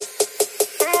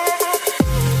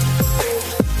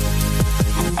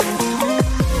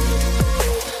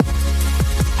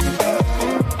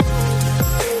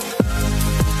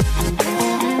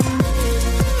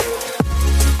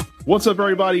What's up,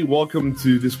 everybody? Welcome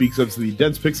to this week's episode of the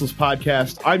Dense Pixels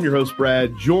podcast. I'm your host,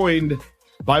 Brad, joined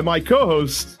by my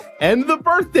co-host and the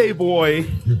birthday boy,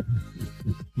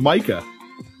 Micah.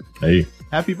 Hey.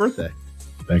 Happy birthday.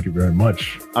 Thank you very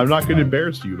much. I'm not going to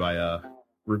embarrass you by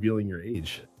revealing your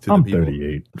age to I'm the people.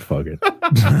 38. Fuck it.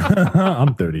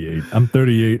 I'm 38. I'm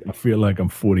 38. I feel like I'm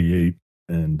 48.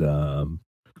 And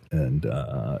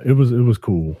it was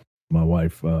cool. My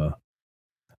wife,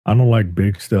 I don't like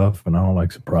big stuff and I don't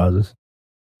like surprises.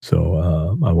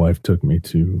 So my wife took me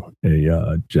to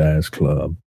a jazz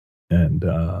club and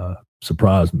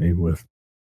surprised me with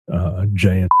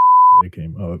Jay and they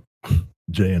came up.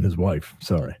 Jay and his wife.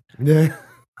 Sorry. Yeah.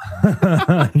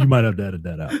 You might have to edit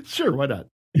that out. Sure, why not?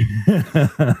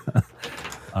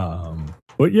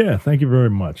 But yeah, thank you very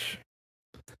much.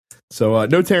 So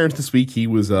no Terrence this week. He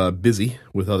was busy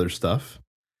with other stuff.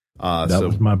 That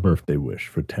was my birthday wish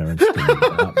for Terrence to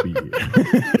not be here.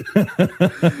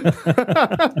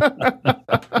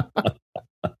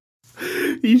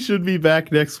 He should be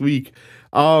back next week.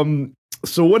 So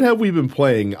what have we been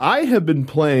playing? I have been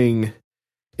playing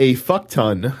a fuck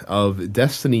ton of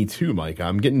Destiny 2, Mike.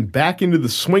 I'm getting back into the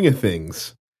swing of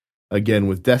things again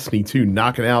with Destiny 2,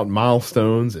 knocking out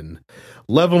milestones and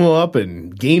leveling up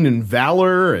and gaining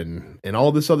valor and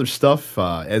all this other stuff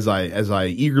as I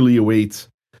eagerly await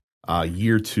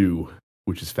year 2,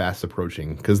 which is fast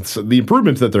approaching, because the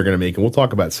improvements that they're going to make, and we'll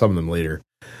talk about some of them later,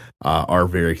 are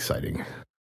very exciting.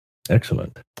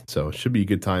 Excellent. So it should be a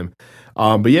good time.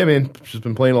 But yeah, man, just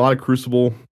been playing a lot of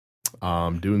Crucible,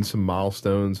 doing some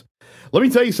milestones. Let me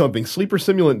tell you something. Sleeper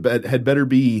Simulant had better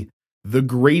be the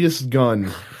greatest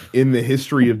gun in the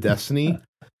history of Destiny,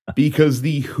 because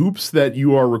the hoops that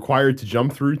you are required to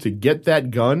jump through to get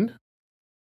that gun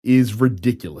is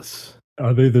ridiculous.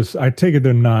 Are they this? I take it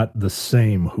they're not the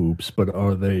same hoops, but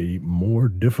are they more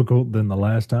difficult than the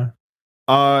last time?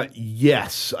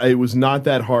 Yes. It was not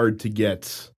that hard to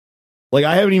get. Like,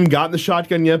 I haven't even gotten the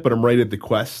shotgun yet, but I'm right at the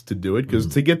quest to do it, because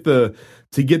to get the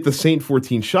Saint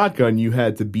 14 shotgun, you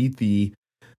had to beat the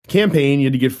campaign. You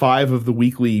had to get 5 of the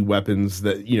weekly weapons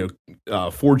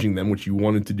that, forging them, which you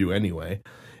wanted to do anyway.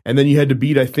 And then you had to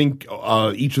beat, I think,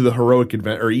 each of the heroic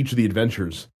each of the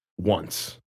adventures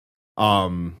once.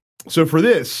 So for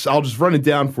this, I'll just run it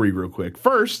down for you real quick.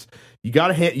 First, you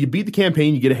beat the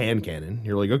campaign, you get a hand cannon.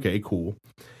 You're like, okay, cool.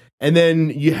 And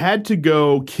then you had to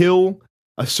go kill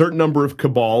a certain number of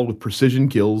Cabal with precision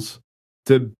kills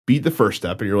to beat the first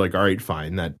step. And you're like, all right,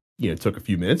 fine. That, took a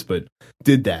few minutes, but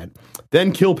did that.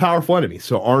 Then kill powerful enemies.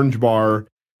 So orange bar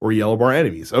or yellow bar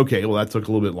enemies. Okay, well, that took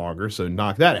a little bit longer. So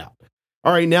knock that out.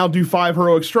 All right, now do 5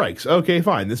 heroic strikes. Okay,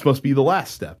 fine. This must be the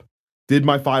last step. Did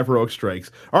my 5 heroic strikes.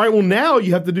 All right, well, now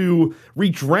you have to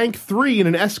reach rank 3 in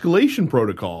an escalation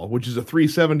protocol, which is a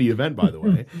 370 event, by the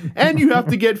way. And you have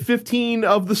to get 15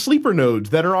 of the sleeper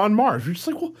nodes that are on Mars. You're just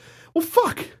like, well,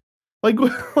 fuck. Like,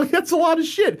 that's a lot of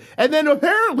shit. And then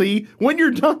apparently, when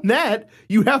you're done that,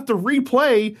 you have to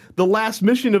replay the last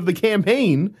mission of the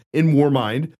campaign in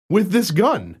Warmind with this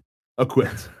gun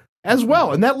equipped as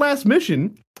well. And that last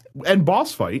mission and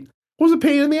boss fight was a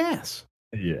pain in the ass.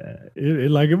 Yeah,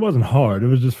 it wasn't hard. It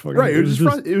was just fucking right. It was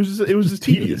just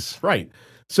tedious. Right.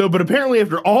 So, but apparently,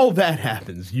 after all that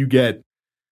happens, you get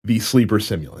the Sleeper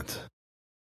Simulant.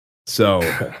 So,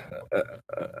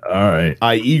 all right.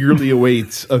 I eagerly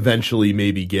await eventually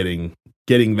maybe getting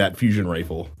that fusion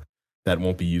rifle that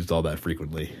won't be used all that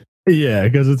frequently. Yeah,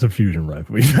 because it's a fusion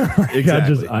rifle.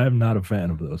 Exactly. I am not a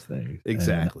fan of those things.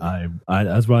 Exactly. And I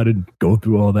that's why I didn't go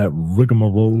through all that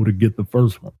rigmarole to get the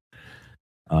first one.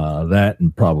 That,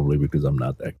 and probably because I'm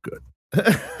not that good.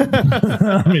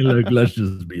 I mean, look, let's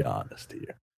just be honest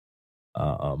here.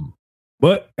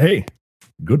 But hey,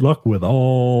 good luck with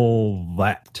all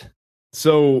that.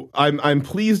 So I'm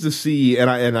pleased to see, and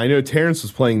I know Terrence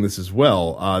was playing this as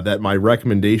well, that my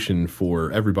recommendation for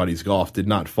Everybody's Golf did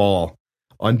not fall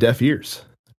on deaf ears.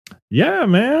 Yeah,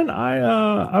 man,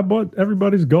 I bought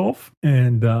Everybody's Golf,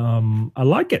 and I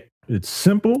like it. It's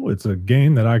simple. It's a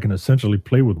game that I can essentially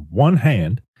play with one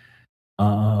hand.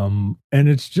 And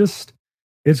it's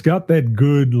got that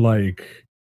good, like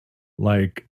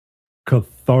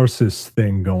catharsis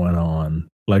thing going on.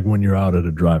 Like when you're out at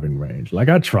a driving range. Like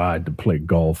I tried to play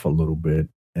golf a little bit,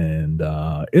 and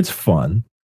it's fun,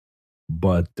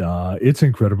 but it's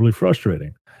incredibly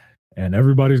frustrating. And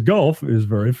Everybody's Golf is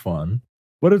very fun,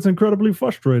 but it's incredibly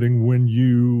frustrating when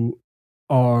you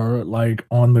are like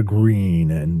on the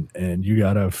green and you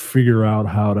got to figure out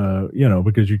how to,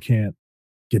 because you can't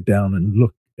get down and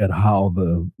look at how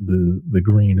the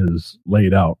green is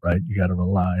laid out, right? You got to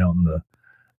rely on the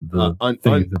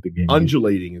things that the game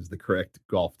undulating is the correct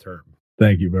golf term.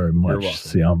 Thank you very You're much. welcome.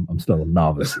 See, I'm still a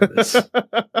novice at this.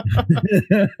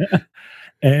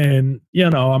 And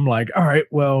I'm like, all right,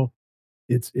 well,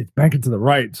 it's banking to the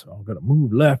right, so I'm gonna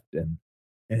move left,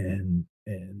 and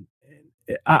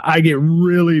I get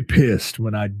really pissed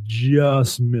when I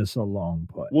just miss a long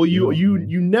putt. Well, know what I mean?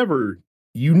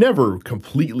 you never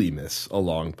completely miss a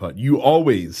long putt. You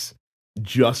always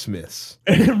just miss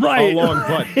right a long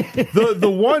putt.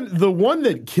 The one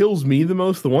that kills me the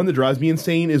most, the one that drives me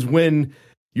insane, is when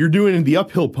you're doing the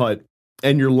uphill putt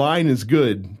and your line is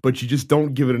good, but you just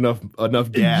don't give it enough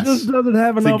gas. It just doesn't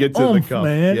have to enough get to oomph, the cup.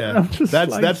 man. Yeah,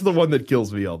 that's like, that's the one that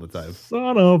kills me all the time.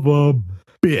 Son of a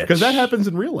bitch. Because that happens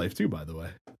in real life too, by the way.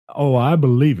 Oh, I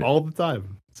believe it all the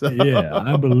time. So. Yeah,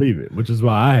 I believe it, which is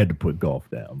why I had to put golf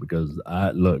down, because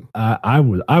I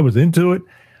was into it,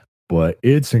 but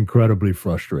it's incredibly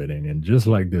frustrating. And just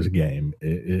like this game,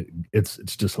 it's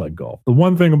just like golf. The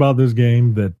one thing about this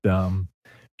game that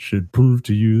should prove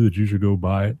to you that you should go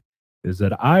buy it is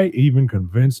that I even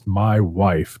convinced my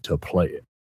wife to play it,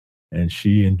 and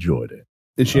she enjoyed it.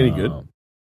 Is she any good?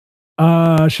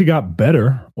 She got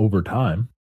better over time.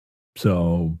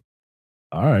 So,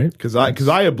 all right. Because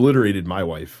I obliterated my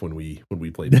wife when we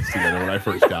played this together when I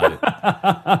first got it,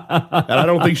 and I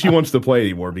don't think she wants to play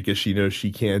anymore because she knows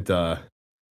she can't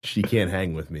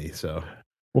hang with me. So,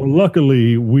 well,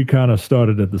 luckily we kind of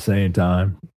started at the same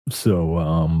time,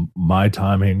 so my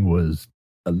timing was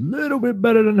a little bit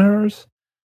better than hers.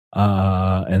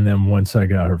 And then once I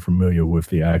got her familiar with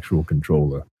the actual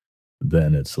controller,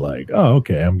 then it's like, oh,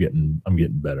 okay, I'm getting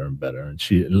better and better. And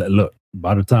she, look,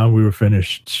 by the time we were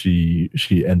finished, she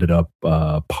ended up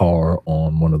par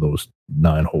on one of those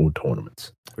 9-hole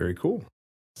tournaments. Very cool.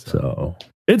 So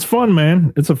it's fun,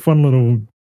 man. It's a fun little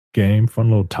game, fun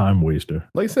little time waster.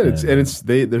 Like I said,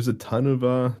 there's a ton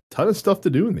of stuff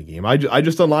to do in the game. I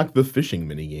just unlocked the fishing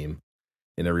mini game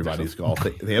in everybody's golf.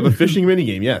 They have a fishing mini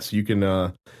game. Yes, you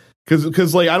can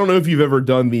because like I don't know if you've ever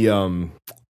done the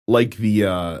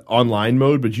online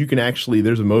mode, but you can actually,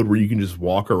 there's a mode where you can just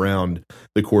walk around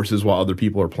the courses while other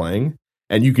people are playing,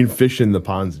 and you can fish in the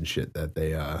ponds and shit that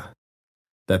they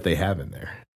have in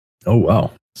there. Oh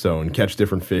wow. So, and catch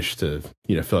different fish to,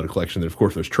 fill out a collection. Of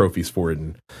course, there's trophies for it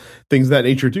and things of that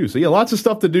nature too. So yeah, lots of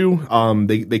stuff to do.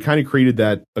 They kind of created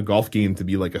a golf game to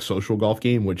be like a social golf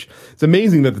game, which it's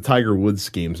amazing that the Tiger Woods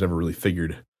games never really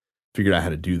figured out how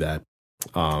to do that.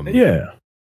 Yeah.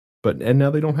 And now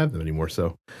they don't have them anymore.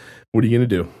 So what are you going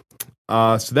to do?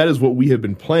 So that is what we have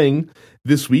been playing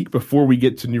this week. Before we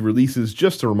get to new releases,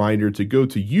 just a reminder to go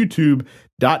to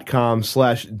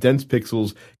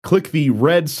youtube.com/densepixels, click the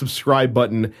red subscribe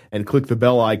button and click the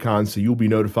bell icon so you'll be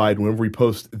notified whenever we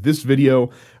post this video.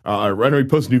 Whenever we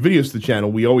post new videos to the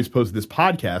channel, we always post this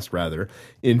podcast rather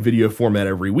in video format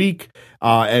every week,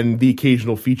 and the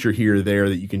occasional feature here or there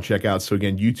that you can check out. So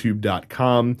again,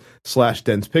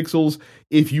 youtube.com/densepixels.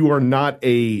 If you are not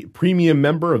a premium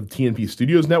member of the TNP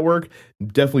Studios Network,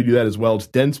 definitely do that as well. It's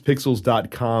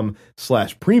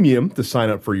densepixels.com/premium to sign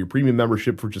up for your premium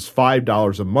membership for just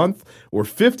 $5 a month or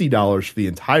 $50 for the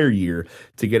entire year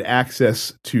to get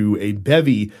access to a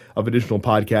bevy of additional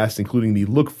podcasts, including the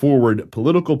Look Forward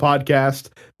Political podcast,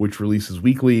 which releases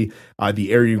weekly,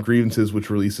 the Area of Grievances, which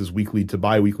releases weekly to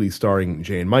bi-weekly, starring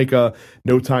Jay and Micah,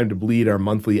 No Time to Bleed, our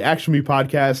monthly action movie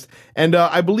podcast, and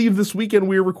I believe this weekend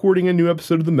we are recording a new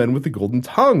episode of The Men with the Golden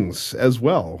Tongues as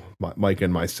well, Mike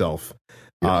and myself.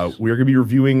 Yes. We are going to be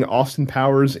reviewing Austin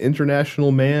Powers'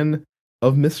 International Man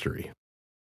of Mystery.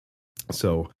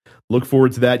 So look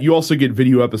forward to that. You also get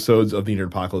video episodes of the Nerd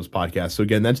Apocalypse podcast. So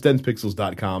again, that's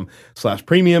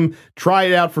densepixels.com/premium. Try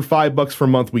it out for $5 per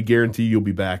month. We guarantee you'll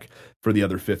be back for the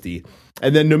other 50.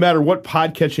 And then no matter what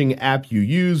podcatching app you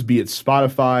use, be it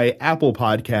Spotify, Apple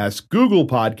Podcasts, Google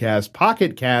Podcasts,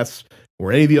 Pocket Casts,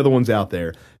 or any of the other ones out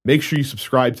there, make sure you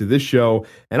subscribe to this show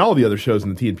and all the other shows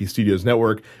in the TNP Studios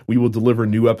Network. We will deliver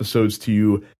new episodes to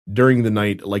you during the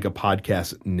night like a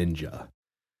podcast ninja.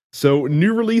 So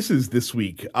new releases this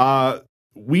week. We're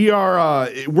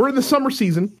in the summer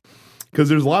season because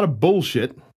there's a lot of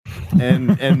bullshit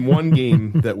and one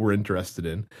game that we're interested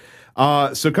in.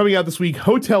 So coming out this week,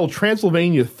 Hotel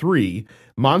Transylvania 3,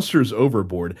 Monsters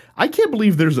Overboard. I can't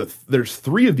believe there's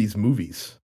 3 of these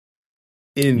movies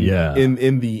in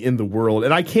the world,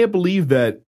 and I can't believe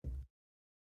that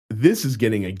this is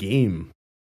getting a game,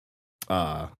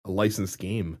 a licensed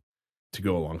game to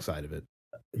go alongside of it.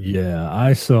 Yeah,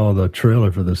 I saw the trailer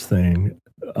for this thing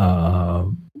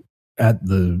at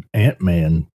the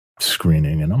Ant-Man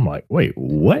screening, and I'm like, wait,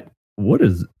 what? What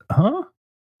is,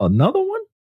 Another one?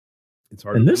 It's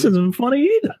hard. And this isn't funny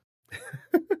either.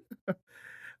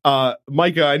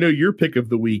 Micah, I know your pick of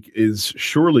the week is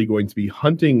surely going to be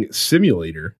Hunting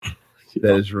Simulator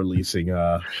that is releasing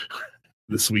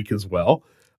this week as well.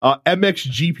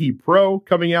 MXGP Pro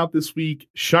coming out this week.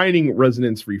 Shining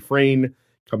Resonance Refrain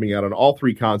coming out on all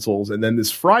 3 consoles. And then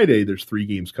this Friday, there's 3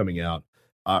 games coming out.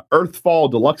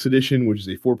 Earthfall Deluxe Edition, which is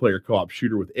a 4-player co-op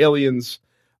shooter with aliens.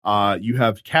 You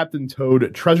have Captain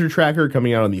Toad Treasure Tracker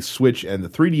coming out on the Switch and the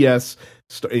 3DS,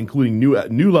 including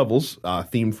new levels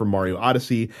themed from Mario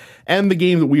Odyssey, and the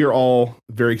game that we are all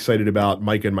very excited about,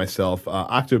 Mike and myself,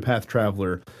 Octopath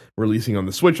Traveler, releasing on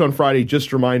the Switch on Friday.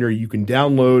 Just a reminder, you can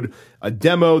download a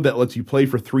demo that lets you play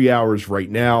for 3 hours right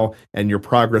now, and your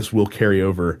progress will carry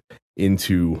over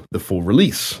into the full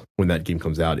release when that game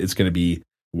comes out. It's going to be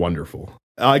wonderful.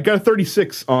 I got a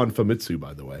 36 on Famitsu,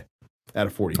 by the way, out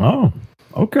of 40. Oh,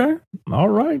 okay. All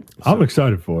right. So, I'm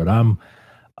excited for it.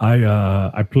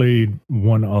 I played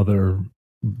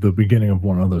the beginning of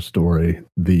one other story,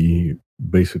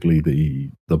 basically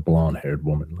the blonde haired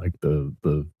woman, like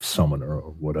the summoner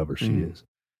or whatever she is.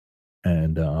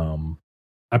 And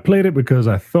I played it because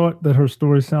I thought that her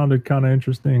story sounded kind of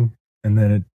interesting, and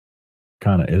then it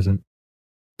kind of isn't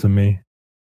to me,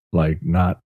 like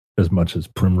not as much as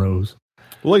Primrose.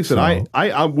 Well, like I said,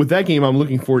 I with that game, I'm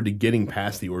looking forward to getting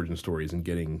past the origin stories and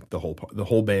getting the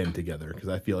whole band together, because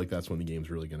I feel like that's when the game's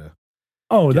really gonna.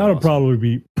 Oh, that'll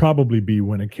awesome. probably be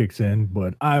when it kicks in.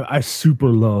 But I super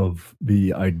love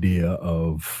the idea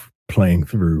of playing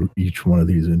through each one of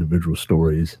these individual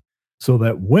stories, so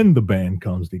that when the band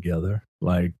comes together,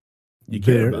 like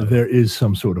there is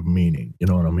some sort of meaning. You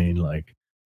know what I mean? Like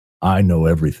I know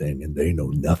everything and they know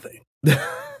nothing.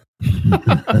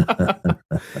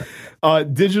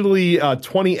 Digitally,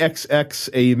 20XX,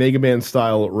 a Mega Man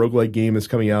style roguelike game, is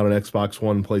coming out on Xbox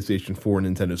One, PlayStation 4,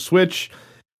 and Nintendo Switch.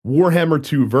 Warhammer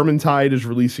 2 Vermintide is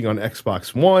releasing on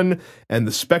Xbox One, and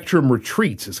The Spectrum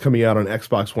Retreats is coming out on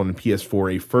Xbox One and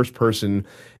PS4, a first-person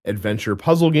adventure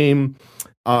puzzle game.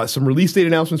 Some release date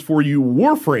announcements for you.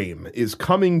 Warframe is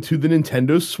coming to the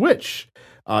Nintendo Switch.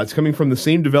 It's coming from the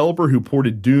same developer who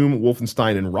ported Doom,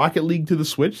 Wolfenstein, and Rocket League to the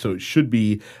Switch, so it should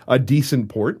be a decent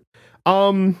port.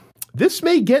 This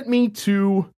may get me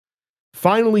to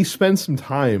finally spend some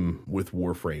time with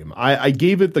Warframe. I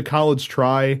gave it the college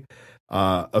try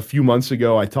a few months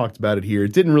ago. I talked about it here.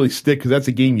 It didn't really stick because that's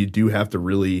a game you do have to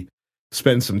really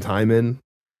spend some time in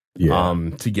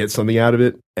to get something out of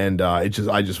it. And I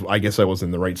guess I wasn't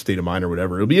in the right state of mind or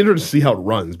whatever. It'll be interesting to see how it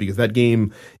runs, because that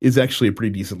game is actually a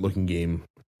pretty decent looking game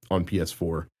on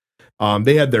PS4.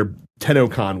 They had their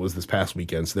TennoCon was this past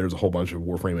weekend, so there's a whole bunch of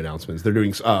Warframe announcements. They're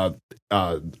doing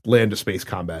land to space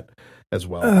combat as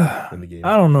well in the game.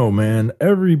 I don't know, man.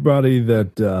 Everybody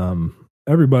that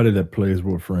plays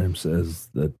Warframe says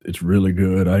that it's really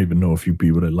good. I even know a few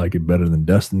people that like it better than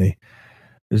Destiny.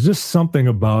 There's just something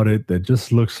about it that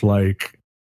just looks like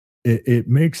it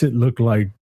makes it look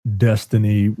like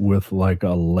Destiny with like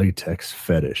a latex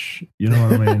fetish. You know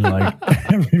what I mean? Like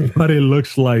everybody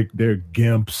looks like they're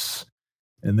gimps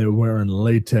and they're wearing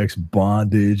latex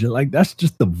bondage. And like that's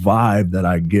just the vibe that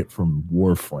I get from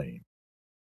Warframe.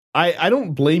 I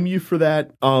don't blame you for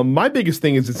that. My biggest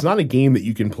thing is it's not a game that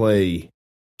you can play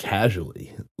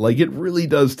casually. Like it really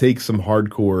does take some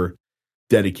hardcore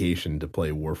dedication to play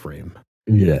Warframe.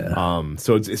 Yeah.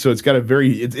 So it's got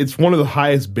it's one of the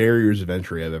highest barriers of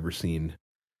entry I've ever seen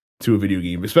to a video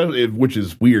game, especially, which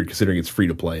is weird considering it's free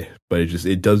to play, but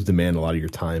it does demand a lot of your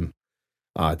time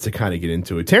to kind of get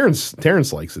into it. Terrence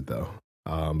likes it though.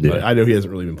 But I know he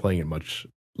hasn't really been playing it much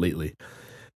lately.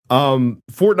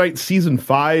 Fortnite Season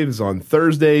 5 is on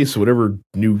Thursday, so whatever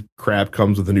new crap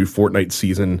comes with the new Fortnite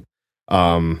season,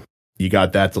 you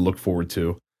got that to look forward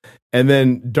to. And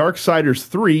then Darksiders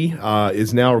 3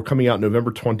 is now coming out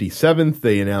November 27th.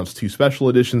 They announced 2 special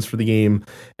editions for the game,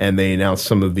 and they announced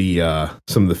some of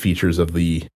the features of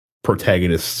the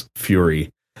protagonist's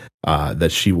Fury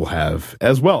that she will have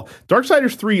as well.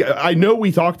 Darksiders 3, I know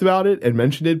we talked about it and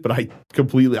mentioned it, but I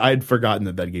had forgotten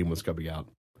that game was coming out.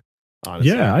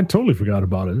 Honestly. Yeah, I totally forgot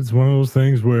about it. It's one of those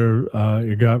things where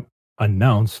it got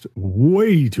announced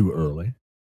way too early,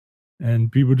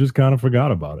 and people just kind of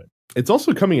forgot about it. It's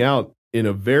also coming out in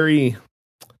a very,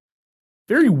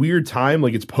 very weird time.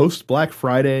 Like it's post Black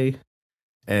Friday,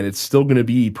 and it's still going to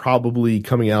be probably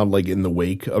coming out like in the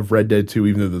wake of Red Dead 2,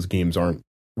 even though those games aren't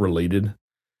related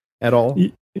at all.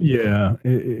 Yeah,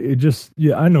 it just,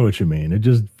 I know what you mean.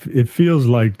 It feels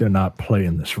like they're not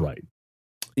playing this right.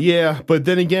 Yeah, but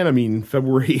then again, I mean,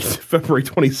 February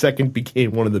 22nd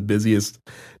became one of the busiest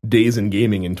days in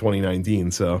gaming in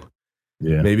 2019, so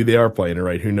yeah, maybe they are playing it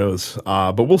right. Who knows?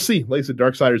 But we'll see. Like I said,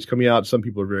 Darksiders coming out. Some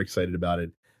people are very excited about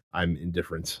it. I'm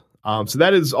indifferent. So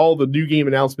that is all the new game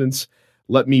announcements.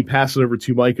 Let me pass it over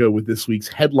to Micah with this week's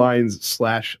headlines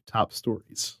 / top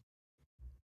stories.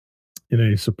 In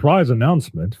a surprise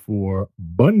announcement for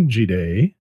Bungie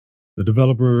Day, the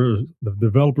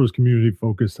developers community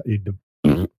focused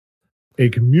a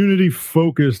community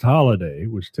focused holiday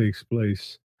which takes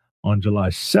place on July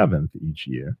 7th each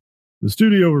year. The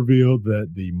studio revealed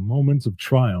that the moments of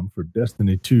triumph for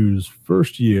Destiny 2's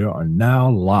first year are now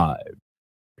live.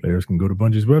 Players can go to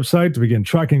Bungie's website to begin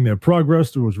tracking their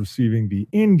progress towards receiving the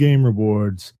in-game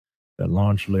rewards that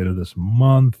launch later this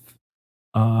month.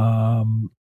 And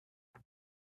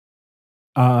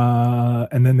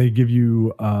then they give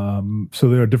you so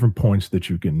there are different points that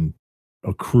you can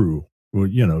accrue. Well,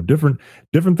 different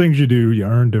things you do, you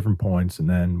earn different points, and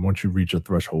then once you reach a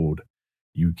threshold,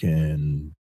 you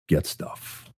can get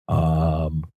stuff.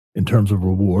 In terms of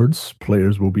rewards,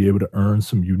 players will be able to earn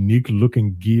some unique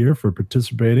looking gear for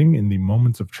participating in the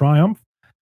moments of triumph.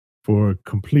 For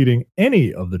completing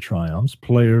any of the triumphs,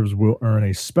 players will earn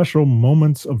a special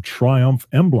Moments of Triumph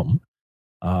emblem,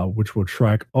 which will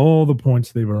track all the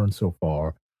points they've earned so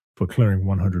far. For clearing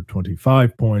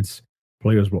 125 points,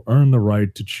 players will earn the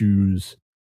right to choose,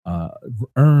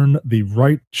 earn the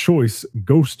right choice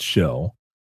ghost shell,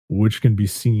 which can be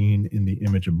seen in the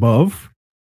image above.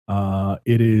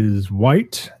 It is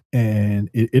white, and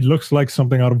it looks like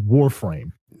something out of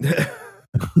Warframe.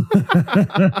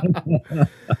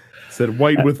 Said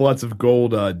white with lots of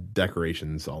gold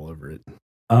decorations all over it.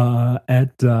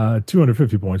 At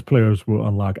 250 points, players will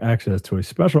unlock access to a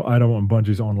special item on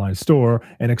Bungie's online store,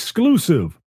 an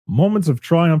exclusive Moments of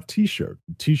Triumph t-shirt.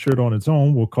 The t-shirt on its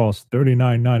own will cost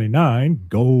 $39.99.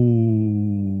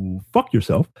 Go fuck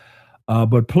yourself.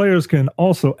 But players can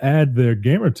also add their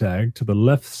gamer tag to the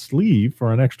left sleeve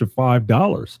for an extra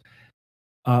 $5.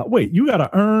 Wait, you got to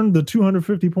earn the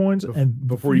 250 points, and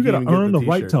before you got to earn the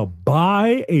right to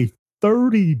buy a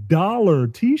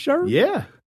 $30 t-shirt? Yeah,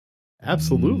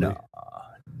 absolutely. Nah,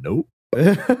 nope.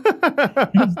 It's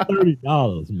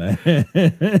 $30, man.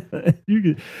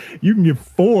 you can get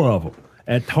 4 of them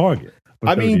at Target.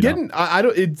 I mean, I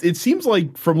don't. It seems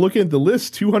like from looking at the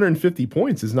list, 250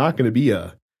 points is not going to be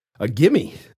a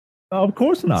gimme. Of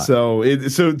course not. So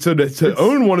to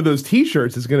own one of those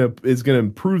T-shirts is gonna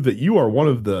prove that you are one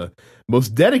of the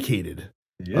most dedicated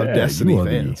of Destiny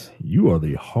fans. You are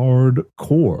the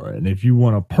hardcore, and if you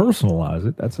want to personalize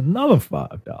it, that's another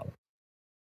 $5.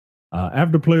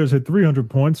 After players hit 300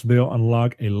 points, they'll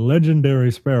unlock a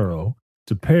legendary sparrow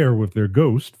to pair with their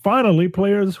ghost. Finally,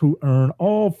 players who earn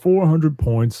all 400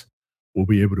 points will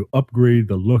be able to upgrade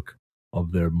the look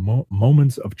of their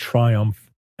Moments of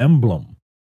Triumph emblem.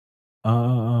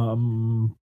 I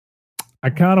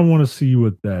kind of want to see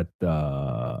what that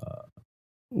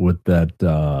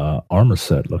armor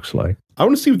set looks like. I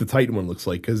want to see what the Titan one looks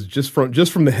like, because just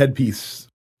from the headpiece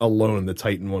alone, the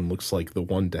Titan one looks like the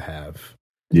one to have.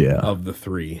 Yeah, of the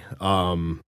 3.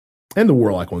 And the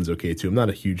Warlock one's okay too. I'm not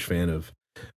a huge fan of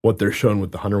what they're showing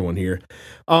with the Hunter one here.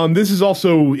 This is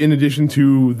also in addition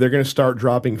to, they're going to start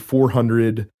dropping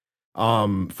 400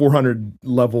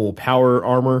 level power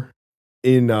armor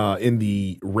in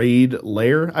the raid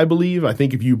layer, I believe. I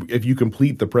think if you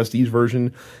complete the prestige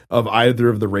version of either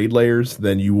of the raid layers,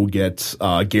 then you will get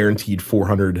guaranteed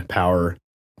 400 power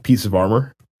piece of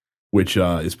armor, which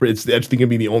it's actually going to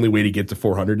be the only way to get to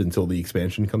 400 until the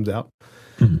expansion comes out.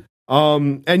 Mm-hmm.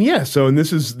 And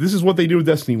this is what they do with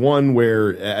Destiny 1,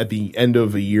 where at the end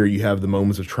of a year you have the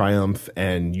Moments of Triumph,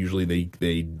 and usually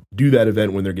they do that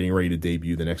event when they're getting ready to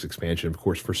debut the next expansion. Of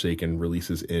course, Forsaken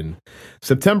releases in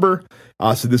September,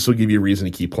 so this will give you a reason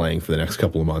to keep playing for the next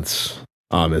couple of months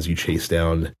as you chase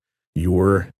down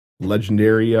your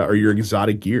legendary or your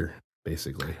exotic gear,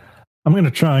 basically. I'm going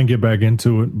to try and get back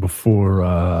into it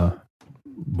before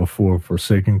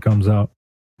Forsaken comes out,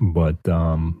 but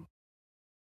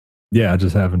yeah, I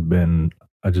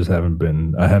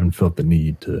haven't felt the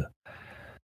need to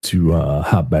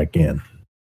hop back in.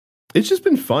 It's just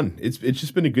been fun. It's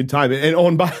just been a good time.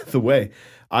 And by the way,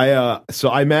 I'm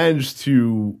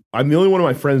the only one of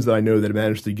my friends that I know that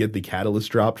managed to get the catalyst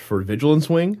dropped for Vigilance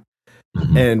Wing.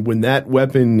 Mm-hmm. And when that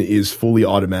weapon is fully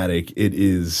automatic, it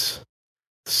is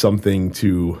something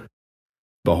to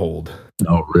behold.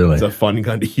 Oh, really? It's a fun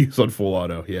gun to use on full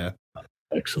auto. Yeah.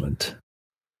 Excellent.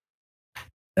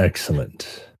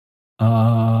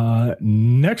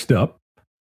 Next up,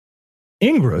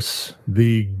 Ingress,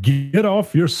 the Get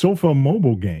Off Your Sofa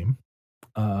mobile game,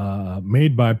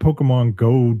 made by Pokemon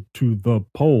Go to the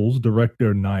Polls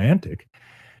director Niantic,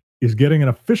 is getting an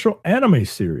official anime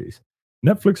series.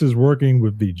 Netflix is working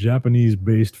with the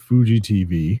Japanese-based Fuji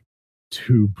TV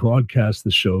to broadcast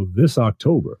the show this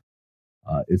October.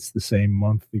 It's the same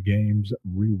month the game's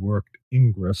reworked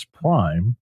Ingress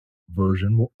Prime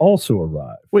version will also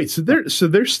arrive. Wait, so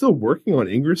they're still working on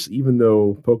Ingress, even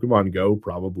though Pokemon Go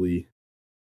probably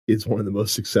is one of the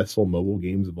most successful mobile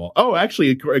games of all. Oh,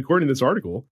 actually, according to this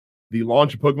article, the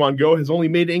launch of Pokemon Go has only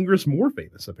made Ingress more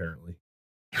famous, apparently.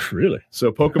 Really?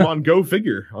 So Pokemon Go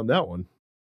figure on that one.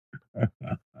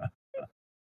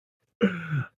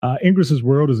 Ingress's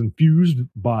world is infused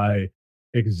by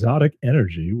exotic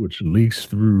energy, which leaks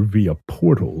through via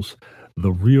portals.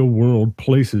 The real world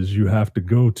places you have to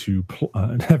go to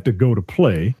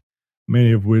play,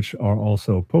 many of which are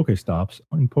also Pokestops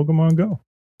in Pokemon Go.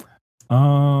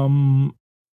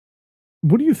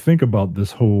 What do you think about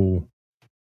this whole?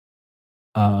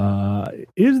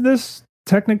 Is this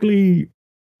technically?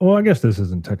 Well, I guess this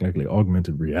isn't technically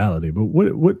augmented reality, but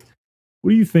what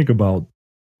do you think about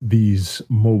these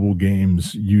mobile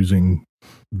games using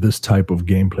this type of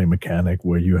gameplay mechanic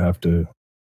where you have to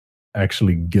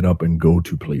actually get up and go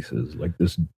to places like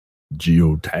this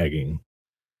geotagging?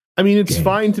 I mean, it's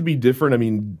fine to be different. I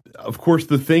mean, of course,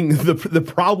 the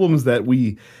problems that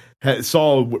we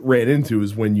ran into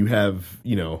is when you have,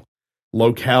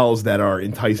 locales that are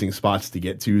enticing spots to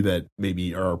get to that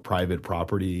maybe are private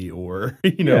property or,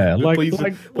 places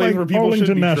where people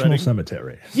Arlington National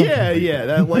Cemetery. Yeah.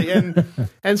 That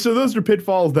and so those are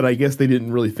pitfalls that I guess they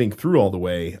didn't really think through all the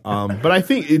way. But I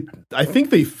think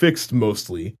they fixed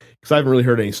mostly, because I haven't really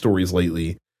heard any stories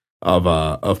lately of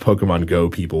Pokemon Go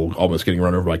people almost getting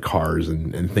run over by cars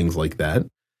and things like that.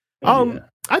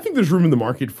 I think there's room in the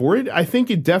market for it. I think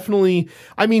it definitely,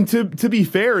 I mean, to be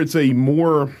fair,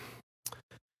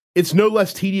 it's no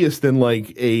less tedious than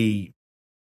like a,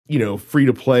 free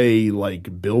to play,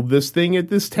 like build this thing at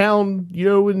this town,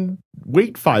 and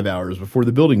wait 5 hours before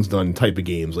the building's done type of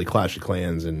games like Clash of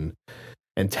Clans and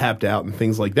Tapped Out and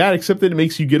things like that, except that it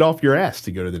makes you get off your ass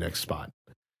to go to the next spot,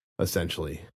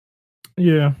 essentially.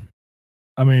 Yeah.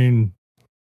 I mean,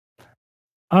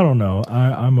 I don't know.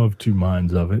 I'm of two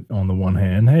minds of it. On the one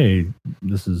hand, hey,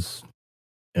 this is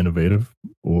innovative,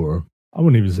 or I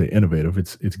wouldn't even say innovative.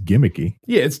 It's gimmicky.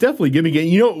 Yeah, it's definitely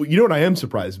gimmicky. You know what I am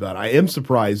surprised about? I am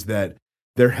surprised that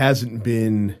there hasn't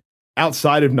been,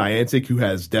 outside of Niantic, who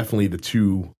has definitely the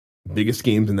two biggest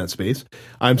games in that space,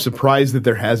 I'm surprised that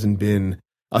there hasn't been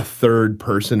a third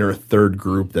person or a third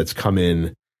group that's come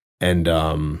in and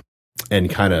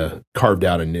kind of carved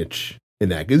out a niche in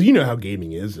that. Because you know how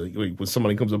gaming is. Like, when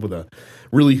somebody comes up with a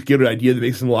really good idea that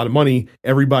makes them a lot of money,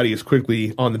 everybody is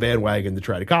quickly on the bandwagon to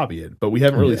try to copy it. But we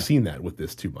haven't really seen that with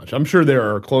this too much. I'm sure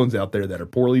there are clones out there that are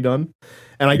poorly done.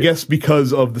 And I guess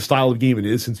because of the style of game it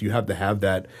is, since you have to have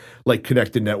that like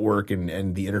connected network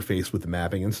and the interface with the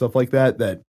mapping and stuff like that,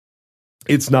 that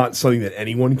it's not something that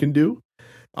anyone can do.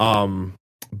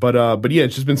 But yeah,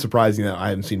 it's just been surprising that I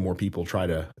haven't seen more people try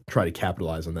to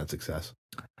capitalize on that success.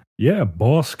 Yeah,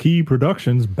 Boss Key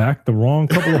Productions backed the wrong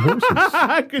couple of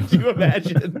horses. Could you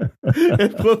imagine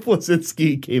if Cliff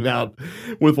Bleszinski came out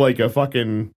with like a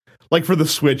fucking, like for the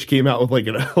Switch, came out with like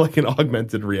an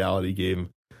augmented reality game?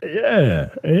 Yeah.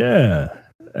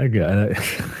 I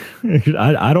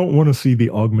don't want to see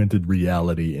the augmented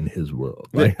reality in his world.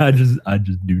 Like I just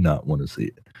do not want to see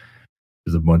it.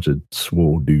 There's a bunch of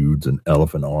swole dudes in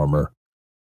elephant armor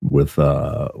with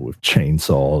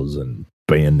chainsaws and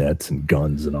bayonets and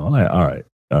guns and all. All right,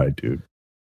 dude.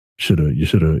 You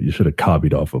should have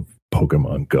copied off of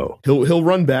Pokemon Go. He'll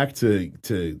run back to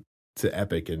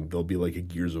Epic, and there'll be like a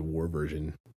Gears of War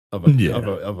version of a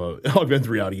augmented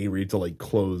reality game where you have to like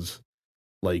close.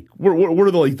 Like what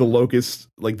are the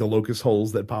locust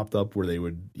holes that popped up where they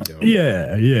would the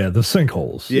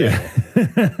sinkholes. Yeah.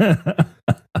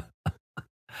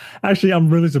 Actually, I'm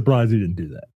really surprised he didn't do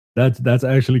that. That's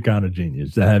actually kind of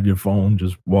genius to have your phone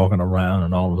just walking around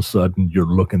and all of a sudden you're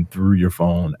looking through your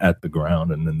phone at the ground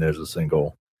and then there's a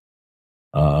sinkhole.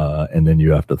 And then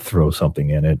you have to throw something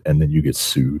in it and then you get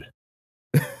sued.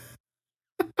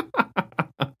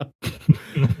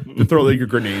 To throw like a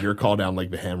grenade or call down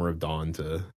like the Hammer of Dawn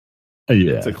to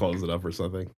close it up or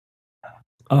something.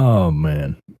 Oh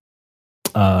man.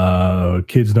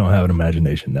 Kids don't have an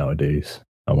imagination nowadays.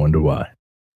 I wonder why.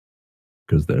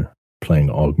 Because they're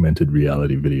playing augmented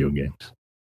reality video games.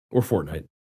 Or Fortnite.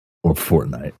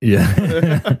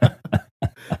 Yeah.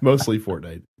 Mostly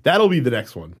Fortnite. That'll be the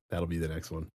next one.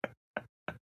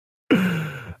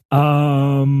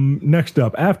 Next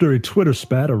up, after a Twitter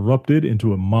spat erupted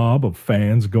into a mob of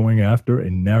fans going after a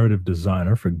narrative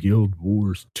designer for Guild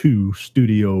Wars 2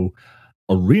 studio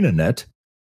ArenaNet,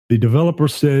 the developer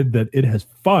said that it has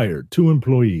fired 2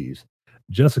 employees,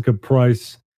 Jessica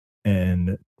Price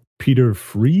and Peter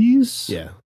Fries. Yeah.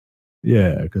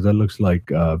 Yeah, because that looks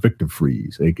like Victor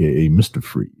Freeze, aka Mr.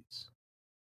 Freeze.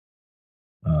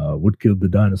 What killed the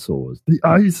dinosaurs? The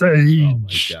Ice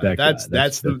Age. Oh my God.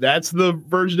 That's the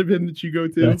version of him that you go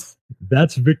to.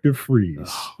 That's Victor Freeze.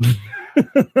 Oh.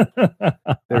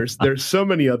 There's so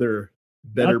many other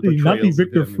better portrayals. Not the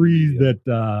Victor Freeze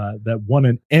that won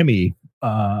an Emmy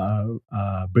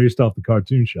based off the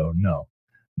cartoon show. No,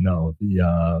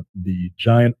 the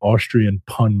giant Austrian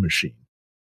pun machine.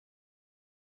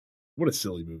 What a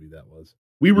silly movie that was.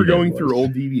 We were going through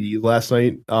old DVDs last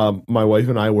night. My wife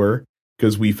and I were,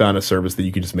 because we found a service that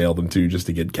you could just mail them to just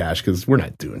to get cash, because we're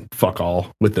not doing fuck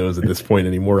all with those at this point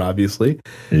anymore, obviously.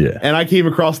 Yeah. And I came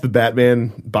across the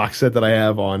Batman box set that I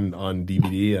have on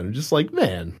DVD, and I'm just like,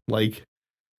 man, like,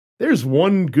 there's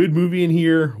one good movie in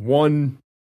here, one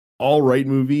all right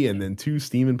movie, and then two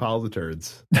steaming piles of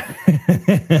turds.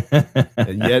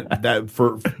 And yet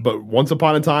but once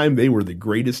upon a time, they were the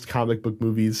greatest comic book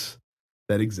movies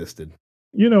that existed.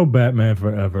 You know, Batman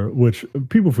Forever, which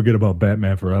people forget about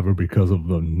Batman Forever because of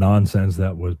the nonsense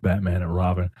that was Batman and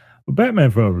Robin. But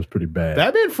Batman Forever is pretty bad.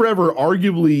 Batman Forever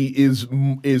arguably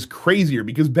is crazier,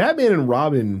 because Batman and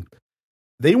Robin,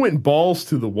 they went balls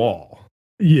to the wall.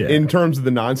 Yeah. In terms of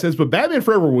the nonsense, but Batman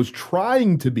Forever was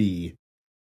trying to be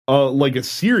like a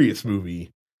serious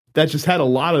movie that just had a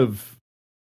lot of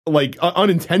like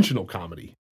unintentional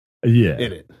comedy. Yeah.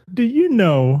 In it. Do you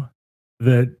know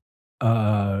that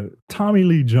Tommy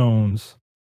Lee Jones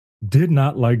did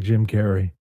not like Jim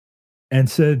Carrey and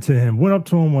went up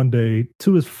to him one day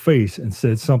to his face and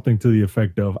said something to the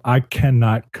effect of, "I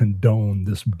cannot condone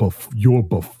this your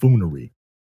buffoonery."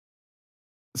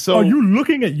 So are you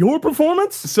looking at your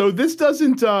performance? So this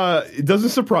doesn't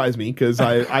surprise me, because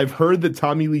I've heard that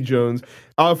Tommy Lee Jones,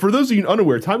 for those of you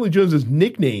unaware, Tommy Lee Jones's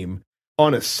nickname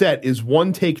on a set is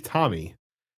One Take Tommy,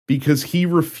 because he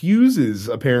refuses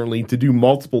apparently to do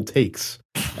multiple takes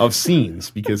of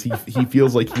scenes because he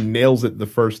feels like he nails it the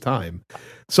first time.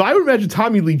 So I would imagine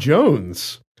Tommy Lee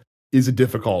Jones is a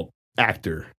difficult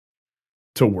actor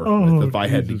to work with, if I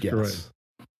had to guess. Christ.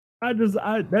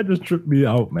 That just tripped me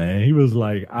out, man. He was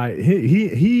like,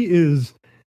 he is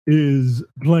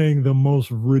playing the most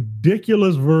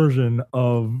ridiculous version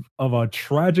of a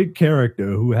tragic character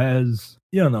who has,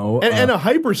 you know, and a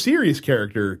hyper serious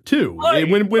character too. Right,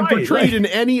 when portrayed in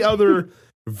any other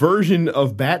version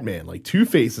of Batman, like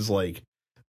Two-Face is like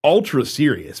ultra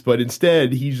serious, but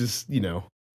instead he's just, you know,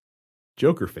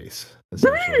 Joker face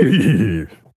essentially.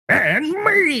 And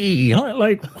me,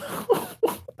 like.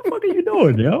 What are you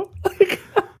doing, yo?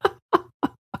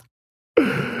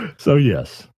 So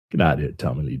yes, get out of here,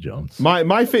 Tommy Lee Jones.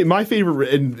 My favorite,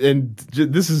 and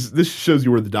this shows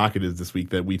you where the docket is this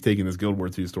week, that we've taken this Guild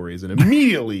Wars 2 stories and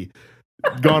immediately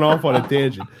gone off on a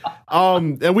tangent.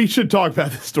 And we should talk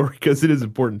about this story because it is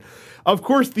important. Of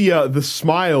course, the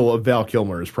smile of Val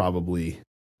Kilmer is probably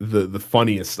the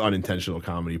funniest unintentional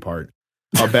comedy part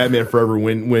of Batman Forever,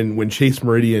 when Chase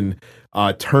Meridian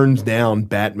turns down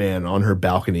Batman on her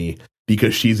balcony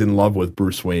because she's in love with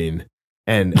Bruce Wayne,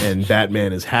 and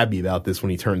Batman is happy about this when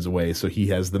he turns away. So he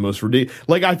has the most ridiculous.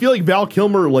 Like, I feel like Val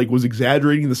Kilmer was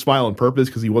exaggerating the smile on purpose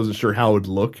because he wasn't sure how it would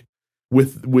look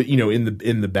with you know, in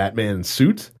the Batman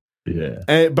suit.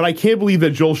 Yeah. But I can't believe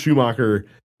that Joel Schumacher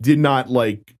did not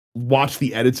watch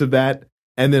the edits of that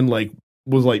and then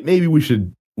was like, maybe we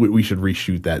should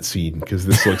reshoot that scene because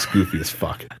this looks goofy as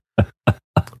fuck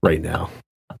right now.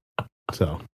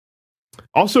 So,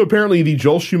 also apparently the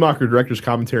Joel Schumacher director's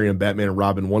commentary on Batman and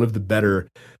Robin, one of the better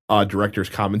director's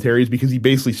commentaries, because he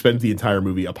basically spent the entire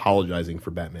movie apologizing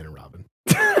for Batman and Robin.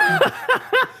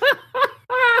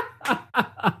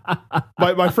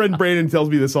 My friend Brandon tells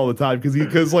me this all the time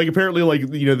because apparently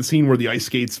you know, the scene where the ice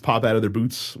skates pop out of their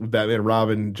boots with Batman and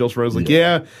Robin, Joel Schumacher's like,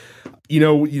 yeah, you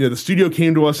know, the studio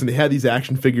came to us and they had these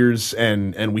action figures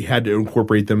and we had to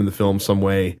incorporate them in the film some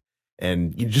way,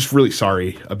 and you're just really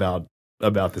sorry about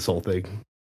this whole thing.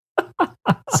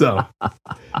 So,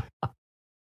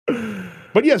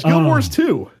 but yes, Guild Wars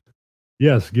 2.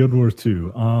 Yes, Guild Wars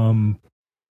 2.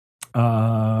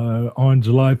 On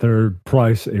July 3rd,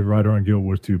 Price, a writer on Guild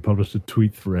Wars 2, published a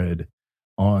tweet thread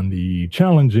on the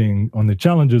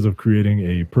challenges of creating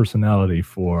a personality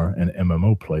for an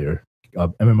MMO player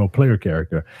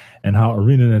character, and how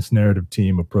ArenaNet's narrative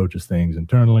team approaches things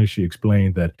internally. She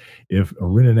explained that if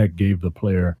ArenaNet gave the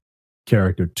player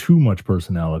character too much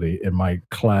personality, it might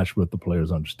clash with the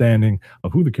player's understanding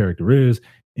of who the character is.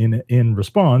 In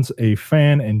response, a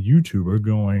fan and YouTuber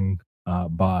going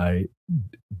by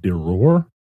Deror.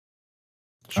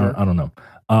 Sure. I don't know,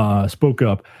 spoke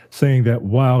up saying that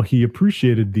while he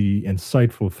appreciated the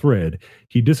insightful thread,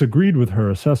 he disagreed with her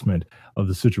assessment of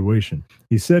the situation.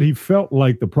 He said he felt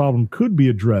like the problem could be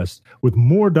addressed with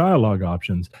more dialogue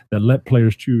options that let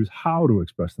players choose how to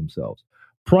express themselves.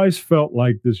 Price felt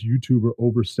like this YouTuber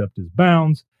overstepped his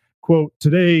bounds. Quote,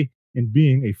 today, in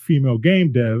being a female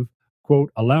game dev,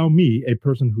 quote, allow me, a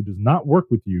person who does not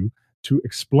work with you, to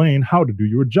explain how to do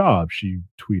your job, she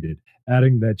tweeted,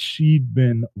 adding that she'd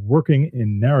been working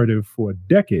in narrative for a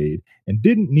decade and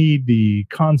didn't need the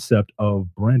concept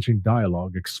of branching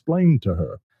dialogue explained to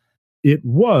her. It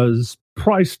was,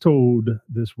 Price told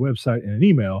this website in an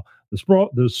email,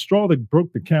 the straw that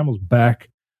broke the camel's back.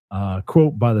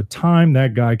 Quote, by the time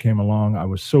that guy came along, I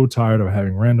was so tired of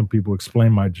having random people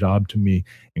explain my job to me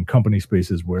in company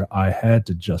spaces where I had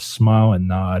to just smile and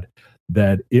nod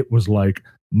that it was like,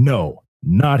 no,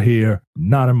 not here,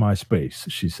 not in my space,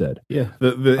 she said. Yeah.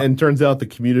 And turns out the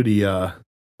community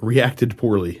reacted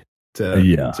poorly to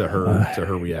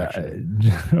her reaction.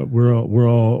 We're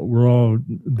all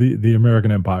the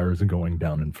American empire isn't going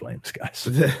down in flames, guys.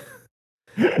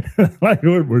 Like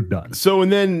we're done. So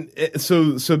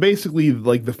basically,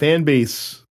 like, the fan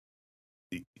base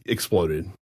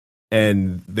exploded,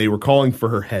 and they were calling for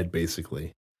her head,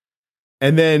 basically.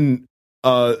 And then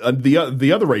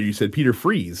the other writer, you said, Peter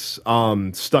Freeze,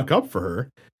 stuck up for her,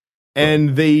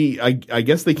 and I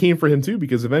guess they came for him too,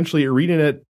 because eventually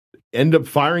ArenaNet ended up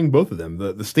firing both of them.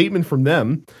 The statement from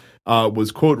them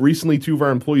was, quote, recently 2 of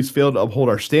our employees failed to uphold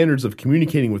our standards of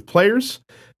communicating with players.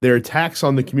 Their attacks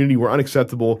on the community were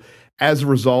unacceptable. As a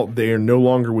result, they are no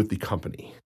longer with the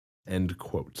company. End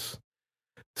quotes.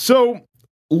 So,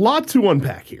 lot to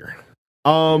unpack here.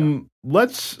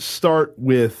 Let's start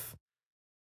with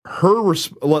her.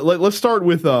 Let's start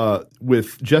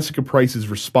with Jessica Price's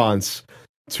response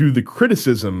to the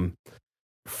criticism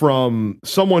from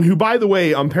someone who, by the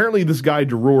way, apparently this guy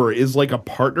Daror is like a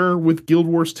partner with Guild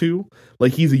Wars 2.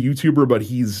 Like, he's a YouTuber, but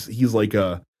he's like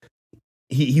a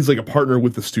partner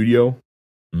with the studio.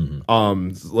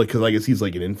 Mm-hmm. Because I guess he's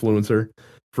like an influencer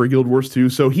for Guild Wars 2.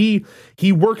 So he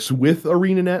works with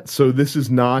ArenaNet. So this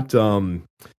is not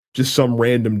just some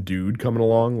random dude coming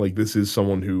along. Like, this is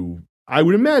someone who I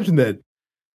would imagine that,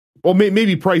 well,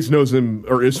 maybe Price knows him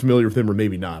or is familiar with him, or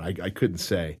maybe not. I couldn't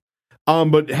say.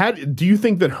 But do you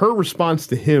think that her response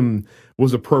to him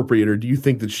was appropriate, or do you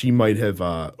think that she might have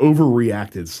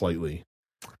overreacted slightly?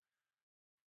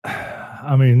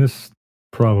 I mean, this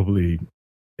probably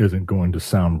isn't going to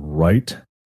sound right,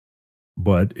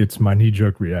 but it's my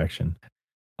knee-jerk reaction.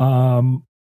 Yeah,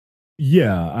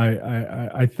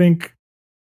 I think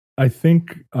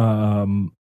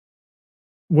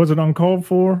was it uncalled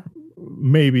for?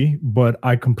 Maybe, but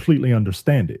I completely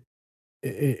understand it.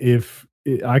 If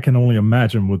I can only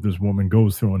imagine what this woman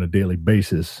goes through on a daily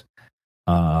basis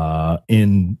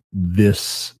in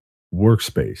this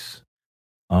workspace.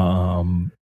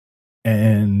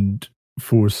 And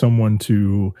for someone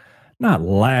to not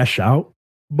lash out,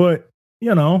 but,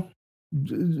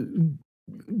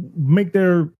 make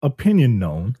their opinion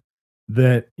known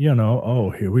that, oh,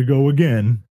 here we go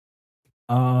again.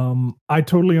 I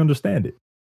totally understand it.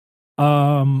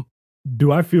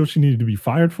 Do I feel she needed to be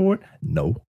fired for it?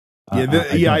 No.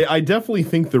 I definitely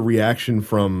think the reaction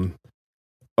from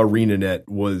ArenaNet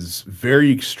was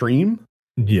very extreme.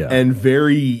 Yeah. And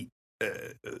very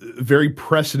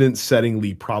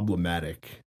precedent-settingly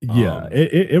problematic. Yeah,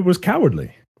 it was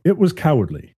cowardly. It was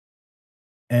cowardly.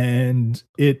 And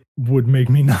it would make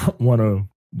me not want to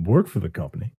work for the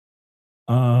company.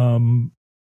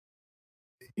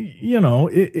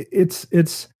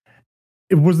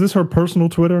 Was this her personal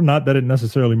Twitter? Not that it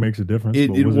necessarily makes a difference. It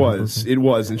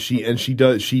was, and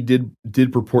she did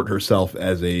purport herself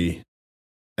as a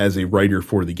writer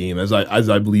for the game, as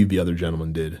I believe the other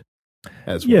gentleman did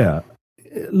as well. Yeah,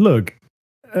 look,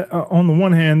 on the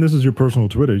one hand, this is your personal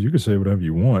Twitter. You can say whatever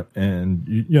you want,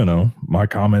 and my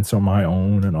comments are my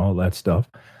own and all that stuff.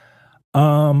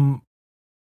 And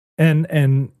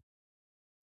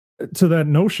to that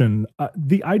notion,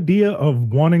 the idea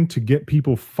of wanting to get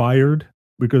people fired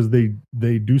because they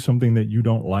do something that you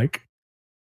don't like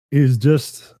is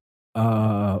just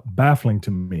baffling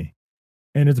to me.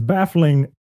 And it's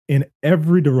baffling in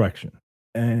every direction.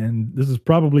 And this is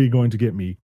probably going to get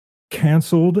me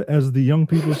canceled, as the young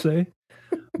people say.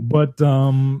 But,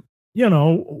 when a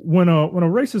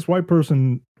racist white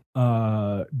person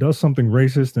does something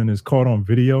racist and is caught on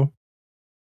video,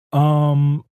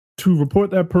 to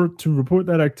report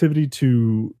that activity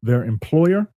to their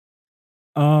employer,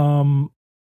 I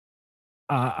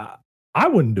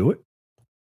wouldn't do it.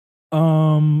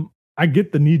 I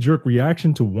get the knee-jerk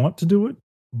reaction to want to do it,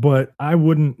 but I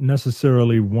wouldn't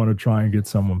necessarily want to try and get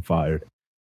someone fired.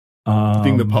 I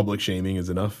think the public shaming is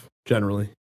enough generally.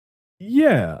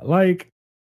 Yeah, like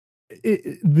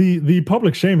the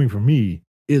public shaming for me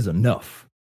is enough.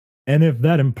 And if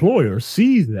that employer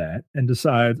sees that and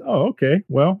decides, oh, okay,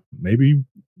 well, maybe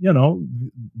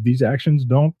these actions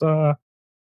don't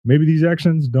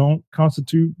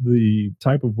constitute the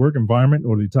type of work environment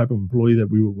or the type of employee that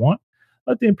we would want,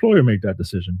 let the employer make that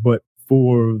decision. But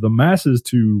for the masses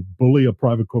to bully a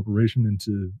private corporation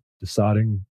into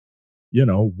deciding,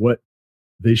 what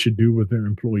they should do with their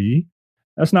employee,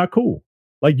 that's not cool.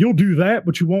 Like, you'll do that,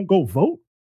 but you won't go vote.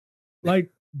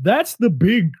 Like, that's the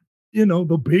big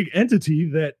entity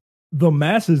that the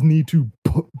masses need to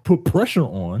put pressure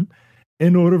on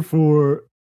in order for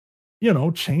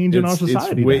change in our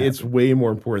society. It's way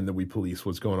more important that we police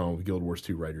what's going on with Guild Wars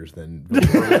 2 writers than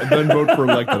vote for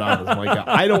elected office. Like,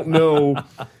 I don't know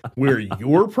where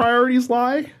your priorities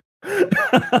lie,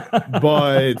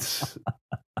 but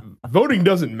voting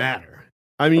doesn't matter.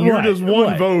 I mean, you're just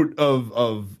one vote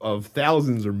of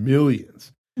thousands or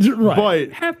millions. Right.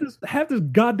 But half this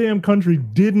goddamn country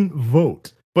didn't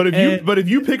vote. But if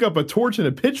you pick up a torch and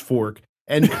a pitchfork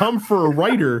and come for a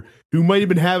writer who might have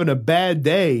been having a bad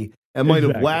day and might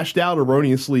have lashed out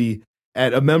erroneously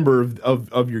at a member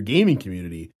of your gaming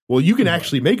community, well, you can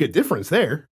actually make a difference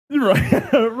there.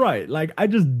 Right. Right. Like, I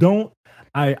just don't.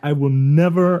 I will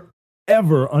never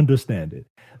ever understand it.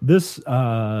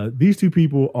 These two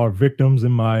people are victims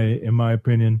in my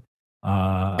opinion.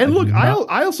 And look,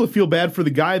 I also feel bad for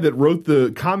the guy that wrote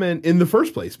the comment in the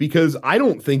first place, because I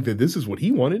don't think that this is what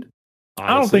he wanted.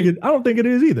 Honestly. I don't think it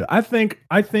is either. I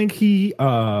think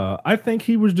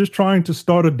he was just trying to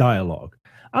start a dialogue.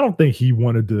 I don't think he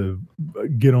wanted to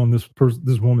get on this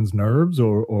woman's nerves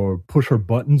or push her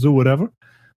buttons or whatever.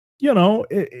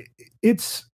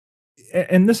 It's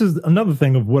and this is another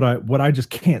thing of what I just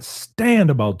can't stand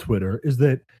about Twitter is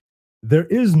that there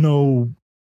is no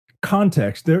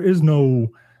context. There is no,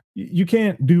 you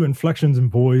can't do inflections in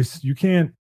voice. You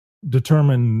can't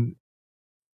determine,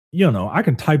 I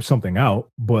can type something out,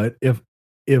 but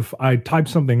if I type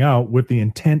something out with the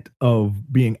intent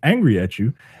of being angry at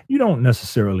you,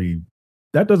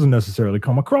 that doesn't necessarily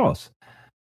come across.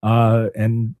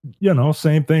 And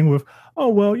same thing with, oh,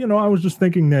 well, I was just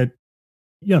thinking that,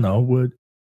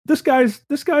 this guy's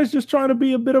just trying to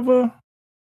be a bit of a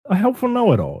helpful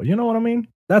know-it-all. You know what I mean?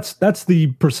 That's the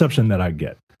perception that I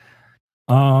get.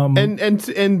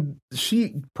 And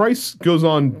Price goes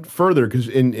on further, because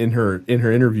in her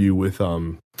interview with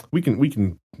we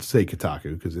can say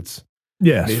Kotaku because it's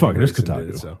fuck it, it's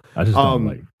Kotaku. So I just don't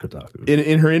like Kotaku.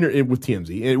 In her with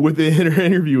TMZ, in her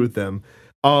interview with them,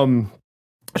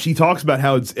 she talks about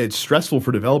how it's stressful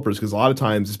for developers, because a lot of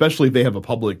times, especially if they have a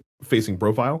public facing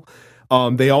profile,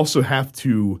 they also have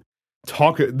to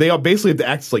they basically have to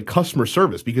act as like customer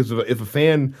service, because if a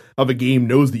fan of a game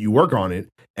knows that you work on it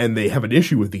and they have an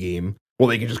issue with the game, well,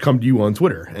 they can just come to you on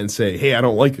Twitter and say, hey, I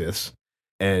don't like this,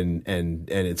 and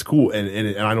it's cool,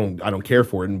 and I don't care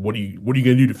for it, and what are you going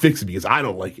to do to fix it, because I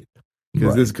don't like it,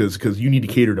 because you need to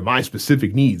cater to my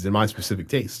specific needs and my specific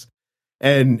tastes.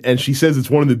 And she says it's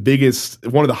one of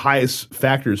the highest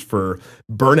factors for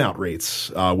burnout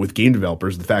rates with game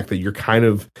developers, the fact that you're kind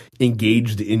of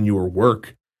engaged in your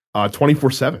work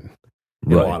 24/7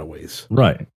 in a lot of ways.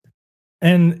 Right.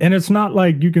 And it's not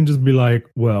like you can just be like,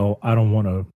 well, I don't want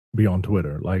to be on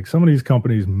Twitter. Like, some of these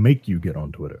companies make you get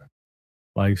on Twitter.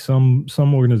 Like, some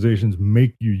organizations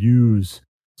make you use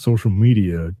social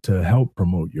media to help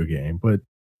promote your game. But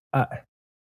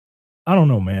I don't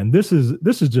know, man. This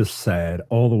is just sad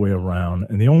all the way around.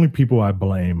 And the only people I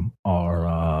blame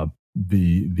are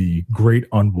the great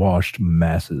unwashed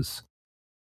masses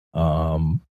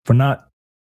for not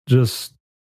just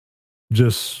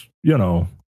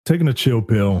taking a chill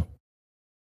pill.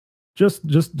 Just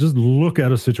look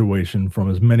at a situation from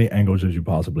as many angles as you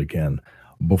possibly can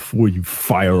before you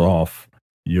fire off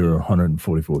your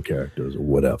 144 characters or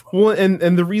whatever. Well,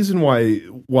 and the reason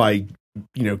why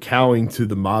cowing to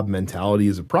the mob mentality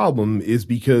is a problem is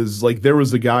because, like, there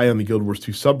was a guy on the Guild Wars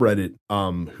 2 subreddit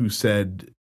who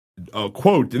said a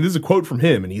quote, and this is a quote from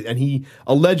him, and he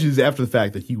alleges after the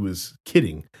fact that he was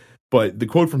kidding, but the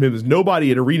quote from him is,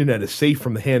 "Nobody at ArenaNet is safe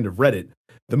from the hand of Reddit.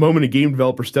 The moment a game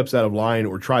developer steps out of line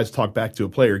or tries to talk back to a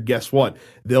player, guess what?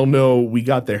 They'll know we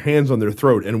got their hands on their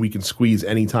throat and we can squeeze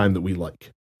any time that we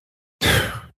like."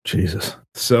 Jesus.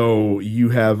 So you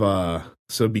have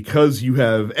because you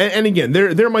have, and again,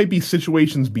 there might be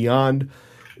situations beyond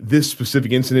this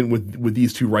specific incident with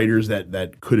these two writers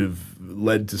that could have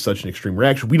led to such an extreme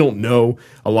reaction. We don't know.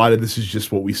 A lot of this is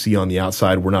just what we see on the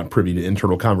outside. We're not privy to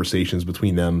internal conversations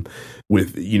between them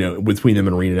between them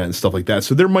and ArenaNet and stuff like that.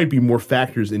 So there might be more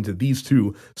factors into these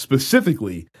two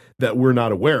specifically that we're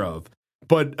not aware of.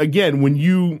 But again, when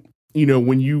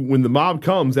the mob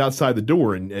comes outside the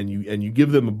door and you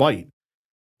give them a bite,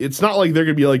 it's not like they're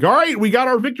going to be like, all right, we got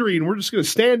our victory and we're just going to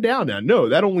stand down now. No,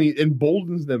 that only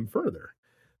emboldens them further.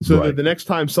 So that the next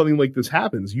time something like this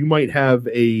happens, you might have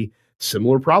a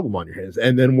similar problem on your hands.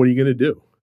 And then what are you going to do?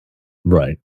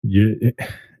 Right.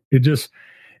 It's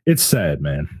sad,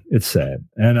 man. It's sad.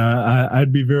 And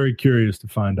I'd be very curious to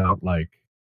find out, like,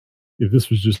 if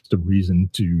this was just a reason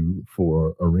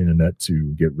for ArenaNet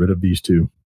to get rid of these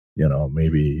two. You know,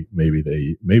 maybe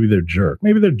they're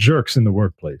jerks in the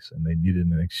workplace and they needed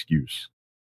an excuse.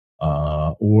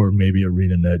 Or maybe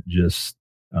ArenaNet just,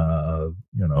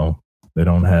 they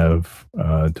don't have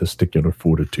testicular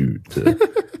fortitude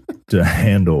to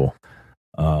handle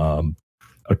a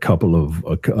couple of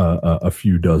a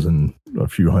few dozen, a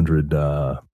few hundred,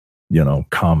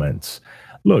 comments.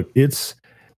 Look,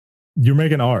 you're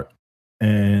making art.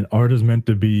 And art is meant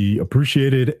to be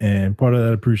appreciated, and part of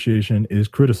that appreciation is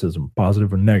criticism,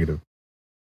 positive or negative.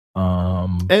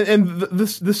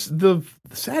 The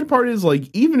sad part is, like,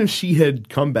 even if she had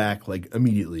come back like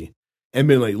immediately and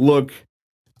been like, "Look,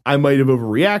 I might have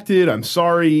overreacted. I'm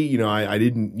sorry. I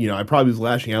didn't. I probably was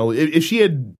lashing out." If she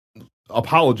had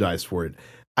apologized for it,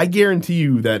 I guarantee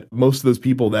you that most of those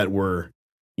people that were,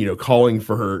 calling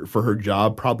for her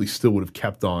job probably still would have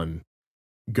kept on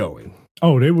going.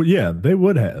 Oh, they would. Yeah, they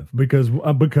would have because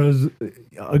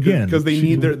again, because they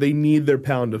need their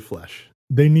pound of flesh.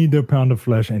 They need their pound of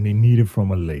flesh, and they need it from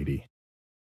a lady.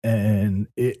 And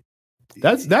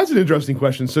that's an interesting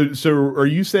question. So are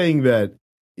you saying that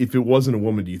if it wasn't a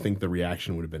woman, do you think the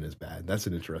reaction would have been as bad? That's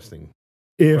an interesting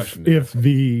question. If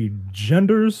the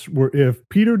genders were, if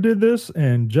Peter did this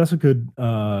and Jessica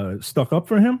stuck up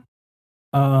for him,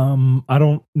 I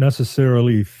don't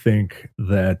necessarily think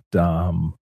that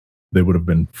they would have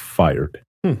been fired.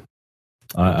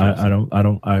 I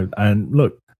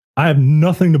look, I have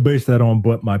nothing to base that on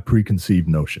but my preconceived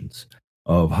notions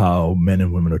of how men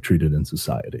and women are treated in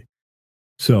society.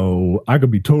 So I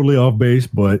could be totally off base,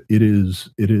 but it is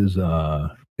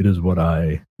what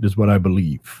I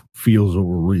believe, feels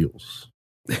over reals.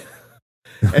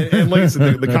 and like I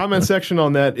said, the comment section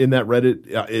on that in that Reddit,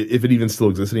 if it even still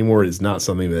exists anymore, is not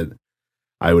something that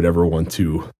I would ever want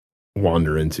to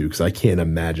wander into, because I can't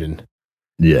imagine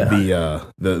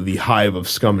the hive of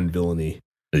scum and villainy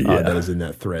that is in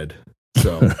that thread.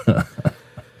 So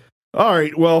all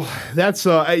right, well, that's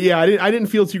I didn't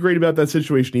feel too great about that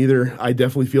situation either. I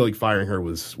definitely feel like firing her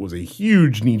was a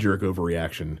huge knee-jerk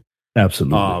overreaction.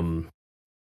 Absolutely.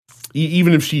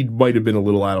 Even if she might have been a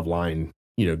little out of line,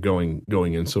 going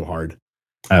in so hard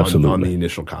on the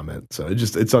initial comment. So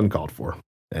it's uncalled for.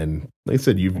 And like I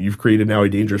said, you've created now a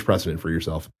dangerous precedent for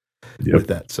yourself with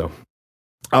that. So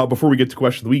before we get to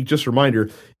question of the week, just a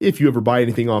reminder, if you ever buy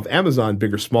anything off Amazon,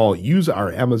 big or small, use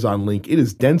our Amazon link. It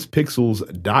is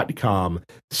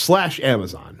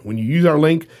densepixels.com/Amazon. When you use our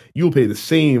link, you'll pay the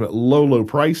same low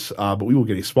price, but we will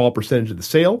get a small percentage of the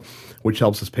sale, which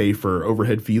helps us pay for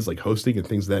overhead fees like hosting and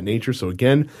things of that nature. So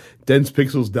again,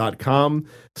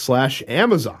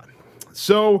 densepixels.com/Amazon.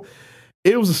 So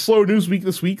it was a slow news week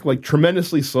this week, like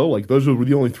tremendously slow. Like those were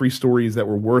the only 3 stories that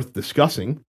were worth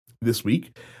discussing this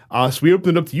week. So we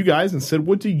opened it up to you guys and said,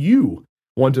 what do you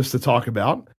want us to talk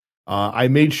about? I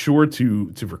made sure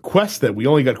to request that we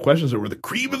only got questions that were the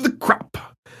cream of the crop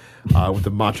with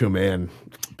the Macho Man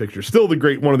picture. Still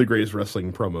one of the greatest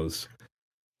wrestling promos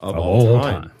of all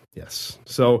time. Yes.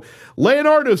 So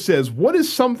Leonardo says, what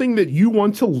is something that you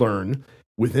want to learn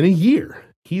within a year?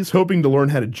 He's hoping to learn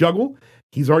how to juggle.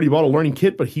 He's already bought a learning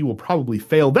kit, but he will probably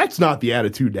fail. That's not the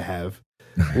attitude to have,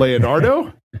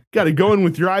 Leonardo. Got to go in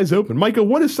with your eyes open. Micah,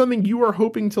 what is something you are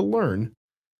hoping to learn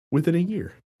within a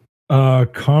year?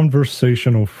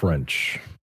 Conversational French.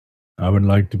 I would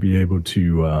like to be able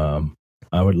to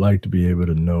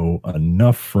know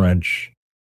enough French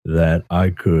that I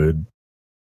could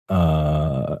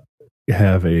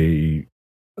have a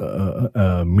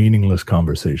meaningless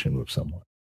conversation with someone.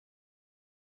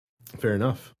 Fair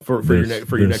enough. For your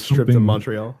next trip to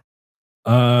Montreal.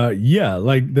 Yeah,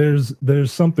 like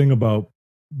there's something about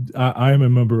I am a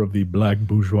member of the Black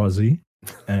bourgeoisie,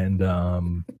 and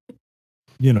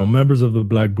members of the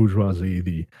Black bourgeoisie,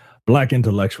 the Black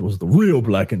intellectuals, the real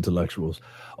Black intellectuals,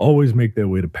 always make their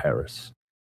way to Paris,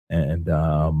 and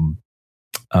I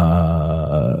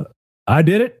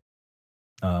did it.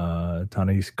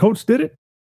 Ta-Nehisi Coates did it.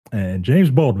 and James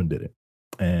Baldwin did it.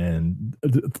 And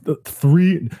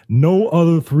no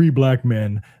other three black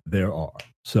men there are.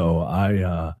 So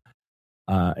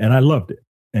and I loved it.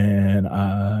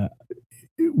 And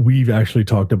we've actually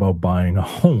talked about buying a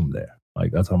home there.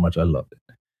 Like, that's how much I loved it.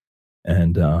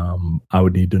 And I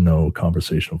would need to know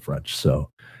conversational French. So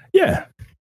yeah,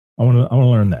 I want to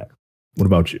learn that. What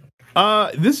about you?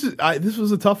 This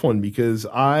was a tough one because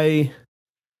I've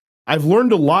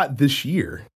learned a lot this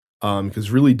year. Because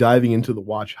really diving into the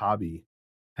watch hobby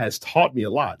has taught me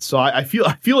a lot. So I feel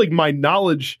like my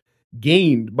knowledge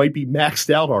gained might be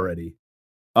maxed out already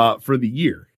for the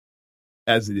year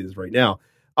as it is right now.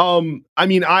 I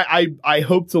mean, I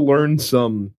hope to learn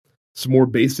some more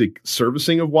basic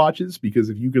servicing of watches, because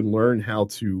if you can learn how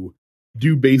to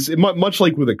do basic, much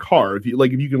like with a car, if you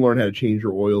can learn how to change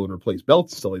your oil and replace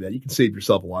belts and stuff like that, you can save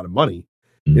yourself a lot of money.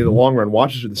 Mm-hmm. In the long run,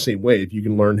 watches are the same way. If you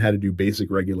can learn how to do basic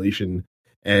regulation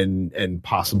and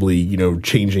possibly, you know,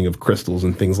 changing of crystals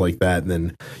and things like that, and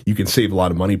then you can save a lot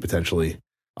of money potentially.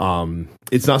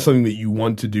 It's not something that you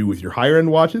want to do with your higher end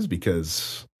watches,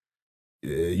 because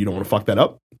you don't want to fuck that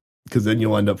up, because then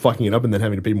you'll end up fucking it up and then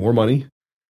having to pay more money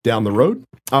down the road.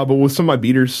 But with some of my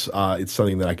beaters, it's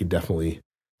something that I could definitely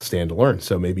stand to learn.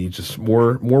 So maybe just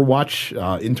more watch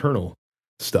internal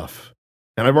stuff.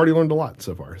 And I've already learned a lot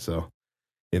so far. So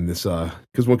in this,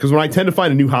 because when I tend to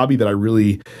find a new hobby that I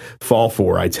really fall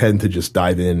for, I tend to just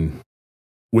dive in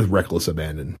with reckless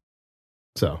abandon.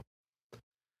 So,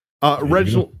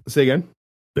 Reginald, say again.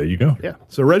 There you go. Yeah.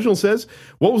 So Reginald says,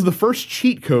 what was the first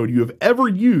cheat code you have ever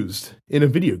used in a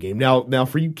video game? Now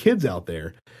for you kids out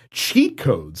there, cheat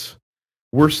codes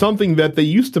were something that they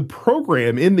used to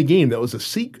program in the game that was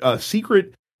a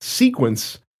secret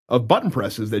sequence of button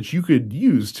presses that you could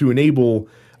use to enable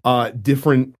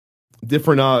different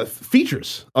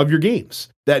features of your games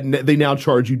that they now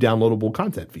charge you downloadable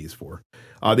content fees for.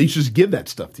 They just give that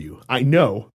stuff to you. I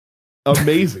know.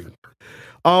 Amazing.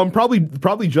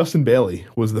 Probably Justin Bailey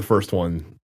was the first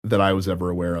one that I was ever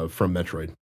aware of from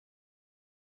Metroid.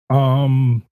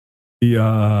 I'm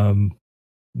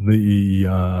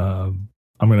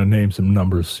going to name some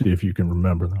numbers, see if you can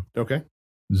remember them. Okay.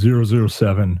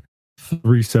 007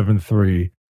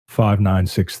 373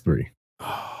 5963.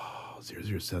 Oh,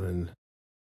 007.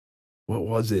 What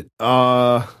was it?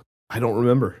 I don't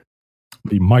remember.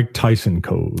 The Mike Tyson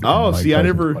code. Oh, see, I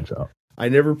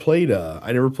never played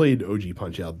OG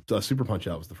Punch Out. Super Punch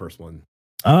Out was the first one.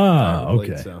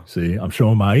 Okay. So. See, I'm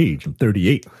showing my age. I'm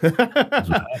 38.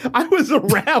 I was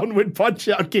around when Punch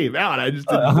Out came out. I just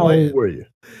didn't how play old it. Were you?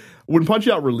 When Punch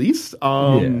Out released?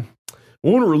 When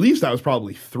it released, I was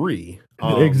probably 3.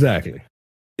 Exactly.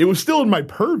 It was still in my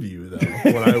purview though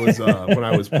when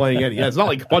I was playing it. Yeah, it's not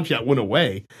like Punch Out went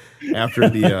away after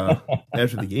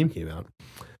the game came out.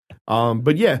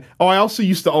 But yeah. Oh, I also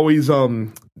used to always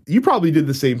you probably did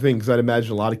the same thing, because I'd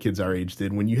imagine a lot of kids our age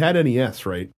did. When you had NES,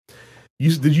 right?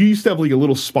 Did you used to have like a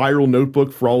little spiral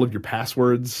notebook for all of your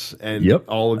passwords and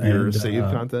all of your save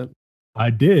content? I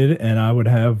did, and I would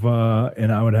have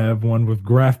one with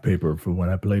graph paper for when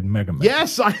I played Mega Man.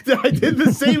 Yes, I did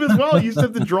the same as well. I used to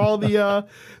have to draw the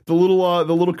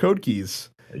little code keys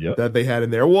that they had in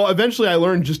there. Well, eventually I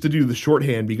learned just to do the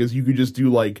shorthand, because you could just do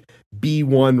like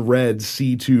B1 red,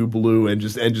 C2 blue, and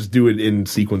just do it in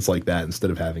sequence like that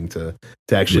instead of having to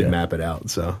actually map it out.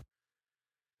 So,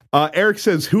 Eric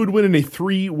says, who would win in a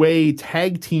 3-way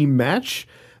tag team match?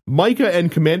 Micah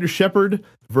and Commander Shepard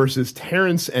versus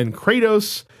Terrence and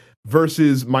Kratos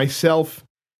versus myself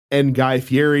and Guy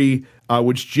Fieri,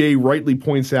 which Jay rightly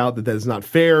points out that is not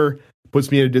fair,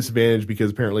 puts me at a disadvantage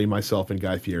because apparently myself and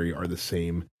Guy Fieri are the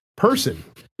same person.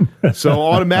 So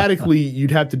automatically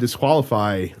you'd have to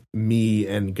disqualify me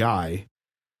and Guy.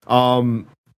 I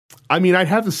mean, I'd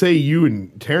have to say you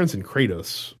and Terrence and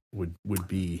Kratos would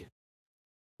be.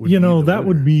 That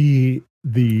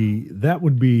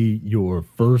would be your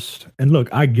first. And look,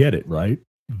 I get it, right?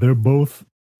 They're both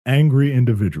angry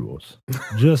individuals,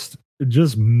 just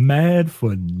mad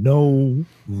for no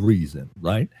reason,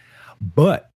 right?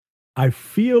 But I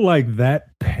feel like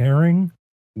that pairing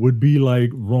would be like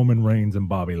Roman Reigns and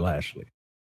Bobby Lashley,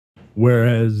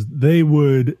 whereas they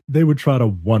would try to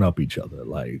one up each other,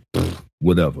 like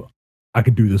whatever. I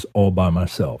could do this all by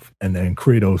myself, and then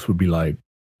Kratos would be like,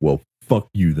 "Well, fuck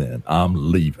you, then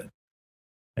I'm leaving."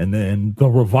 And then the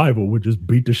Revival would just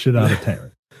beat the shit out of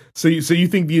Terrence. So you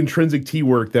think the intrinsic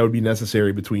teamwork that would be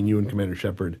necessary between you and Commander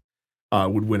Shepard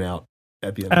would win out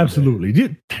at the end?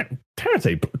 Absolutely. Terrence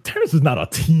is not a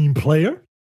team player.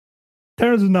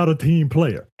 Terrence is not a team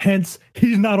player. Hence,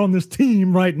 he's not on this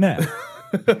team right now.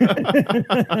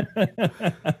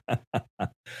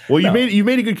 Well, No. you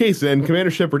made a good case, and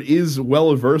Commander Shepard is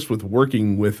well versed with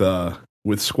working with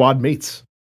squad mates.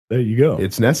 There you go.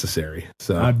 It's necessary.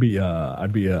 So I'd be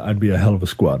a hell of a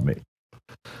squad mate.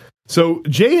 So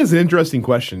Jay has an interesting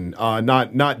question.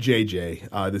 Not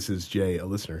JJ. This is Jay, a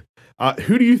listener.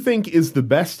 Who do you think is the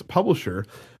best publisher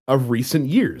of recent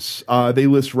years? They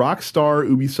list Rockstar,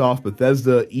 Ubisoft,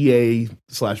 Bethesda, EA /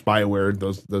 BioWare.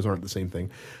 Those aren't the same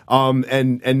thing.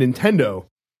 And Nintendo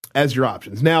as your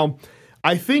options. Now,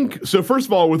 I think so. First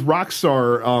of all, with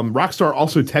Rockstar, Rockstar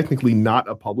also technically not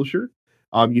a publisher.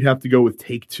 You'd have to go with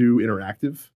Take-Two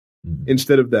Interactive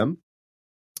instead of them.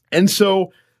 And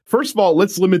so, first of all,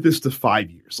 let's limit this to 5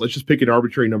 years. Let's just pick an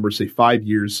arbitrary number, say 5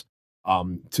 years,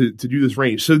 to do this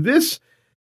range. So this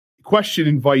question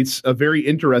invites a very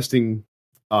interesting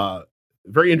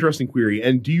query.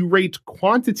 And do you rate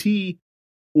quantity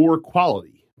or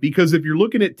quality? Because if you're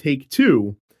looking at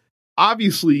Take-Two,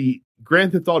 obviously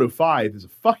Grand Theft Auto 5 is a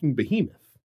fucking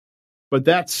behemoth, but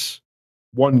that's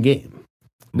one game.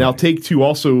 Now, Take-Two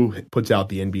also puts out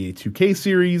the NBA 2K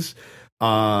series.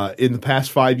 In the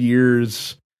past 5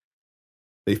 years,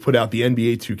 they've put out the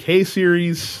NBA 2K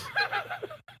series.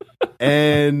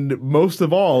 And most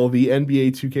of all, the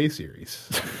NBA 2K series,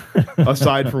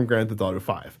 aside from Grand Theft Auto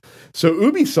 5. So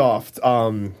Ubisoft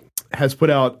has put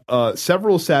out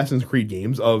several Assassin's Creed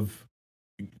games of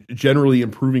generally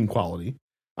improving quality,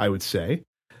 I would say.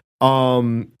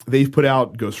 They've put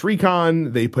out Ghost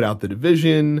Recon. They put out The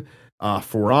Division.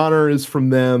 For Honor is from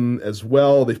them as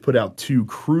well. They've put out 2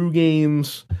 Crew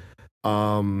games.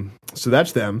 So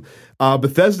that's them.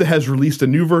 Bethesda has released a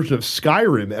new version of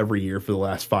Skyrim every year for the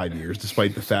last 5 years,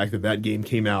 despite the fact that game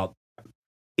came out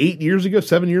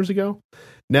 7 years ago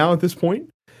now at this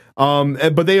point.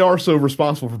 But they are also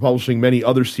responsible for publishing many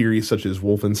other series such as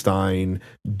Wolfenstein,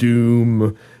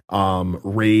 Doom,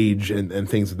 Rage, and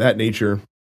things of that nature.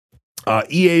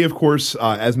 EA, of course,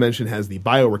 as mentioned, has the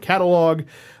BioWare catalog.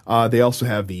 They also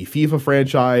have the FIFA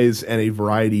franchise and a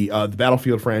variety, the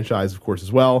Battlefield franchise, of course,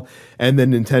 as well. And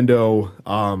then Nintendo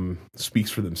speaks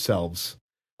for themselves.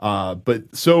 But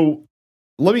so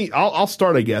I'll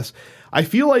start, I guess. I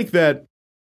feel like that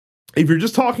if you're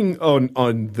just talking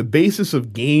on the basis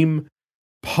of game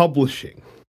publishing,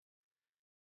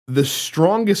 the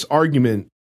strongest argument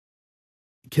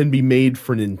can be made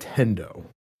for Nintendo.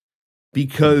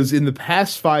 Because in the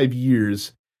past 5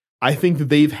 years, I think that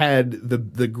they've had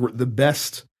the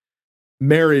best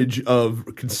marriage of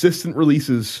consistent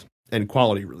releases and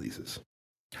quality releases.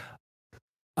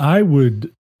 I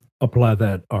would apply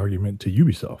that argument to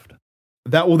Ubisoft.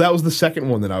 That was the second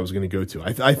one that I was going to go to.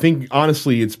 I think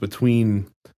honestly, it's between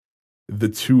the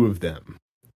two of them.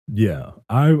 Yeah,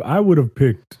 I would have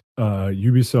picked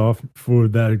Ubisoft for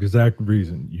that exact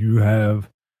reason. You have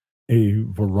a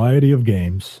variety of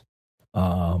games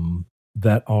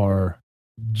that are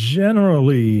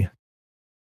generally,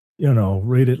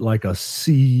 rated like a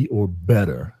C or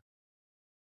better.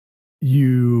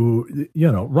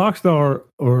 Rockstar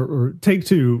or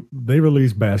Take-Two, they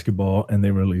release basketball and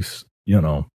they release,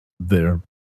 their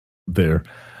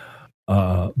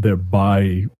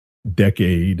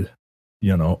bi-decade,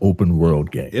 open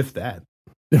world game. If that.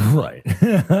 Right.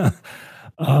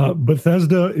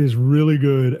 Bethesda is really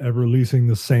good at releasing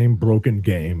the same broken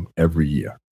game every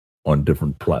year on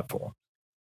different platforms.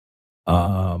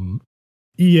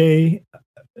 EA,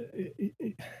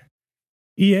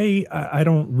 I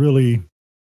don't really.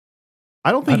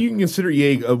 I don't think you can consider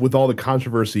EA with all the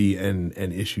controversy and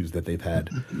issues that they've had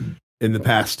in the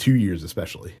past 2 years,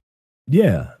 especially.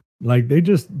 Yeah, like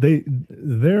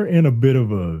they're in a bit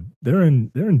of they're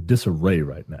in disarray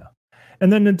right now,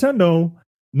 and then Nintendo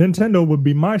would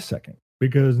be my second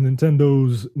because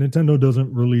Nintendo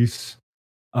doesn't release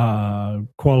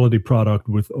quality product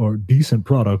or decent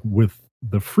product with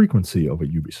the frequency of a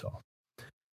Ubisoft.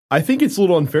 I think it's a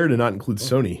little unfair to not include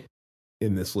Sony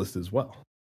in this list as well.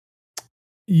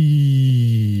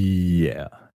 Yeah.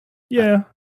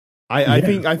 I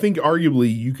think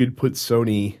arguably you could put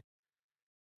Sony.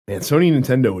 Man, Sony and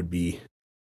Nintendo would be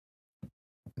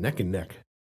neck and neck,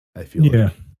 I feel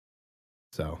like.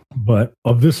 So, but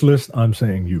of this list, I'm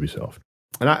saying Ubisoft.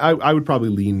 And I would probably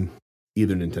lean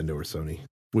either Nintendo or Sony,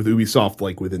 with Ubisoft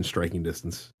like within striking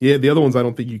distance. Yeah, the other ones I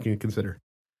don't think you can consider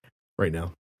right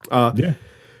now.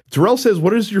 Terrell says,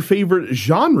 what is your favorite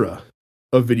genre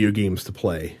of video games to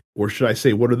play? Or should I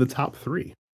say, what are the top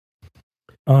 3?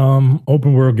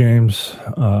 Open world games,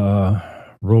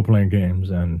 role-playing games,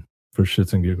 and for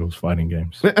shits and giggles, fighting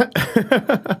games.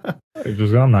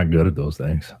 I'm not good at those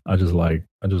things. I just like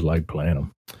playing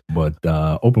them. But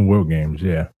open world games,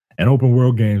 yeah. And open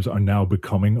world games are now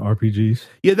becoming RPGs.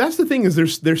 Yeah, that's the thing is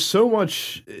there's so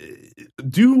much.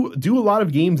 Do a lot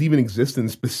of games even exist in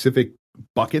specific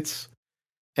buckets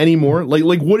anymore?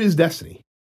 Like what is Destiny,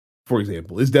 for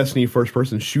example? Is Destiny a first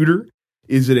person shooter?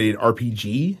 Is it an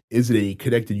RPG? Is it a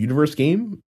connected universe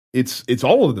game? It's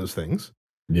all of those things.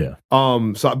 Yeah.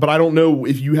 So, but I don't know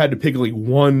if you had to pick like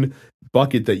one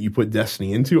bucket that you put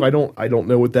Destiny into. I don't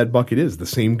know what that bucket is. The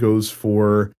same goes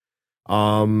for,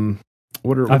 I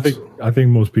think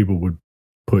most people would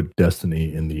put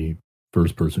Destiny in the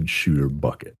first person shooter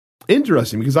bucket.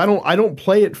 Interesting, because I don't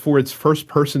play it for its first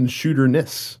person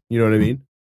shooter-ness. You know what I mean?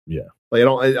 Yeah. Like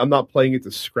I'm not playing it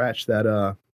to scratch that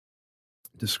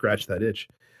itch.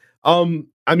 I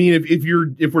mean,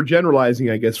 if we're generalizing,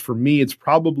 I guess for me it's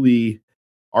probably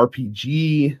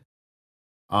RPG,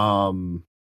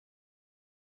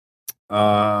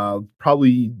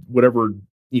 probably whatever,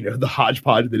 the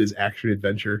hodgepodge that is action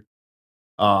adventure,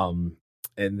 and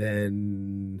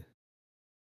then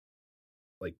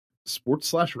like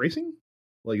sports / racing.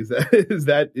 Like is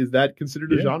that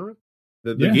considered a genre?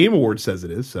 The Game Award says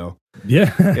it is. So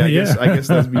yeah, I guess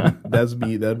that'd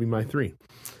be my 3.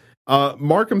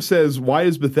 Markham says, "Why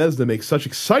does Bethesda make such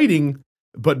exciting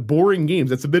but boring games?"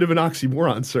 That's a bit of an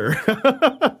oxymoron, sir.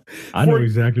 I know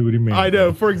exactly what he means. I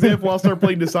know. For example, I'll start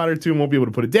playing Dishonored 2 and won't be able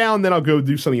to put it down. Then I'll go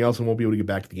do something else and won't be able to get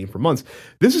back to the game for months.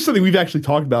 This is something we've actually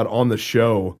talked about on the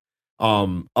show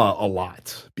a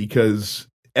lot, because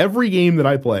every game that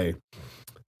I play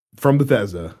from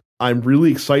Bethesda, I'm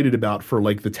really excited about for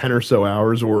like the 10 or so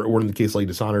hours, or in the case like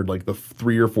Dishonored, like the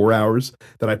 3 or 4 hours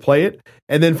that I play it.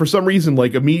 And then for some reason,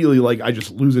 like immediately, like I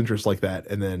just lose interest like that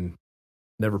and then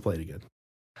never play it again.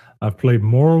 I've played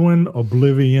Morrowind,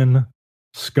 Oblivion,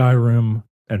 Skyrim,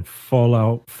 and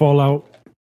Fallout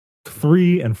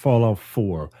 3 and Fallout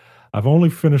 4. I've only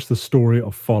finished the story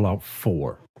of Fallout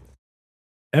 4.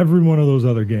 Every one of those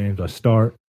other games I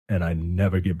start and I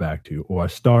never get back to, or I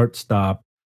start, stop,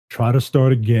 try to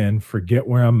start again, forget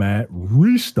where I'm at,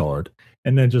 restart,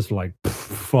 and then just like,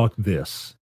 fuck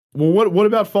this. Well, what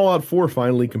about Fallout 4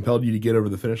 finally compelled you to get over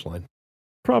the finish line?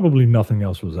 Probably nothing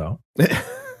else was out.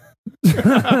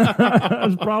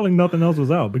 Probably nothing else was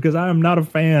out, because I am not a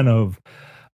fan of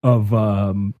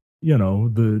the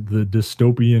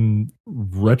dystopian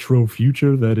retro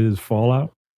future that is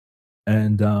Fallout.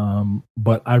 And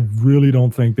but I really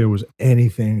don't think there was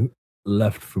anything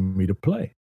left for me to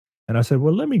play. And I said,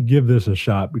 well, let me give this a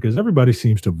shot, because everybody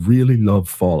seems to really love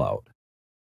Fallout.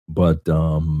 But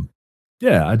I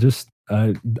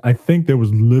think there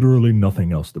was literally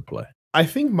nothing else to play. I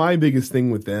think my biggest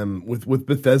thing with them, with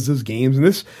Bethesda's games, and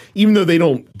this, even though they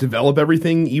don't develop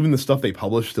everything, even the stuff they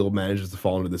publish still manages to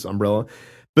fall under this umbrella.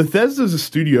 Bethesda's a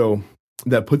studio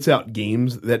that puts out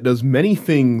games that does many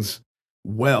things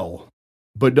well,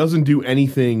 but doesn't do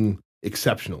anything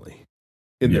exceptionally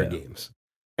in their games.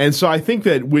 And so I think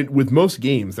that with most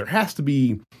games, there has to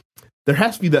be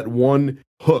that one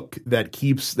hook that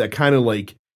kind of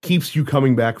like keeps you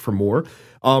coming back for more.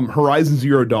 Horizon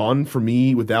Zero Dawn, for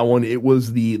me, with that one, it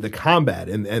was the combat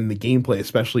and the gameplay,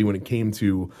 especially when it came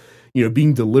to,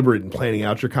 being deliberate and planning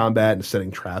out your combat and setting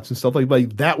traps and stuff like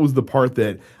that was the part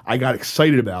that I got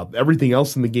excited about. Everything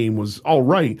else in the game was all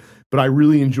right, but I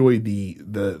really enjoyed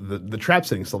the trap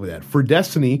setting, stuff like that. For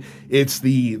Destiny, it's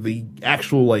the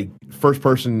actual like first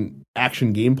person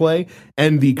action gameplay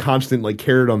and the constant like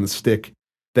carrot on the stick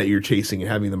that you're chasing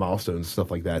and having the milestones and stuff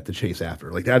like that to chase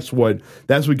after. Like that's what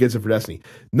gets it for Destiny.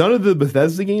 None of the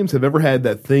Bethesda games have ever had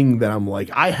that thing that I'm like,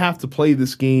 I have to play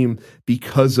this game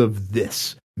because of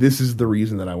this. This is the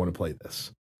reason that I want to play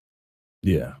this.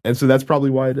 Yeah. And so that's probably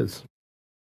why it is.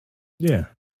 Yeah.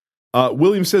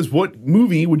 William says, what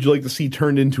movie would you like to see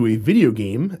turned into a video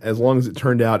game, as long as it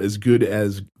turned out as good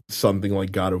as something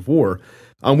like God of War?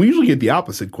 We usually get the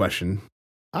opposite question.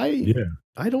 I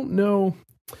don't know.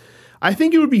 I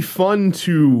think it would be fun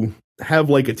to have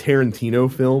like a Tarantino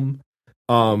film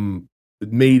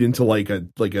made into like a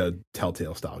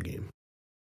Telltale style game.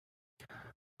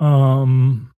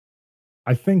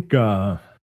 I think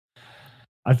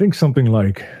something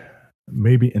like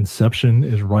maybe Inception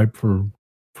is ripe for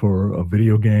a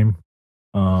video game.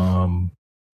 I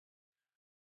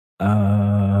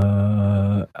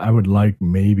would like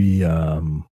maybe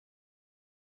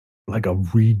like a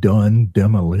redone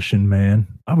Demolition Man.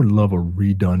 I would love a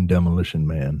redone Demolition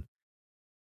Man.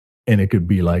 And it could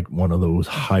be like one of those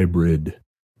hybrid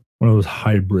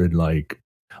like,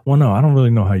 well, no, I don't really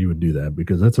know how you would do that,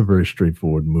 because that's a very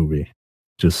straightforward movie,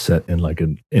 just set in like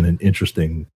in an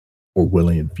interesting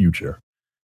Orwellian future.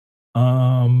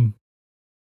 I'm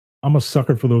a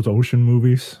sucker for those ocean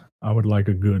movies. I would like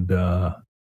a good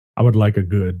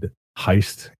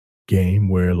heist game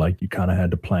where like you kind of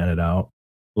had to plan it out.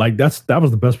 Like that was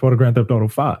the best part of Grand Theft Auto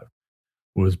 5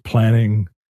 was planning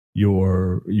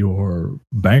your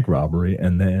bank robbery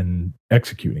and then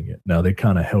executing it. Now they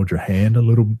kind of held your hand a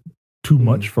little too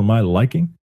much for my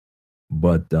liking,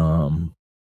 but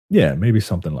yeah, maybe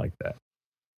something like that.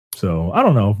 So I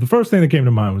don't know. The first thing that came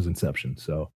to mind was Inception.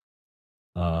 So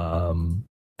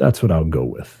that's what I'll go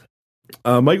with.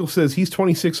 Michael says he's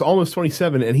 26, almost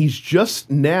 27, and he's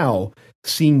just now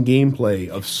seen gameplay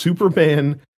of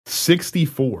Superman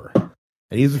 64. And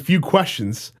he has a few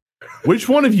questions. Which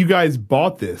one of you guys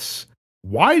bought this?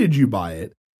 Why did you buy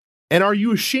it? And are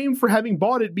you ashamed for having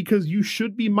bought it because you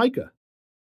should be Micah?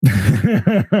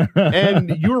 And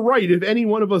you're right. If any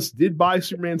one of us did buy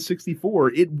Superman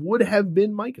 64, it would have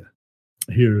been Micah.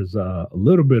 Here's a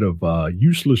little bit of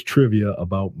useless trivia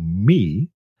about me.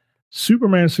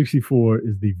 Superman 64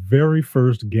 is the very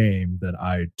first game that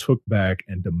I took back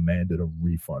and demanded a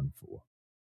refund for.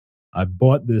 I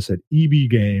bought this at EB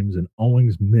Games in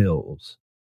Owings Mills,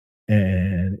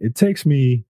 and it took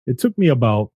me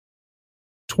about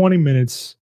 20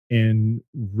 minutes in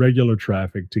regular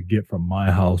traffic to get from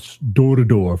my house door to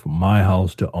door, from my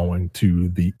house to Owings to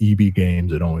the EB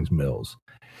Games at Owings Mills.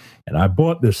 And I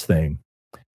bought this thing.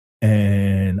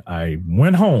 And I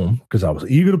went home because I was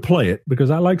eager to play it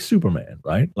because I like Superman,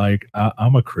 right? Like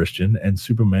I'm a Christian and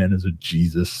Superman is a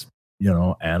Jesus,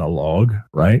 analog,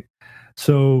 right?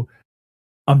 So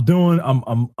I'm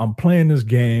playing this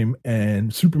game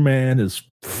and Superman is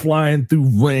flying through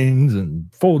rings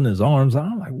and folding his arms.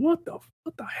 I'm like, what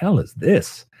the hell is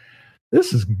this?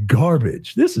 This is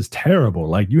garbage. This is terrible.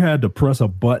 Like you had to press a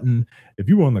button. If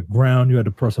you were on the ground, you had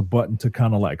to press a button to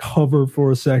kind of like hover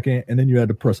for a second. And then you had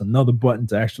to press another button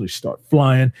to actually start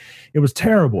flying. It was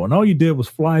terrible. And all you did was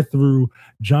fly through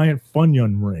giant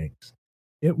Funyun rings.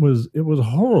 It was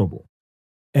horrible.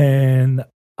 And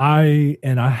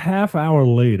a half hour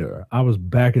later, I was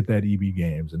back at that EB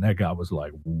Games and that guy was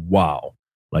like, wow,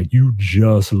 like you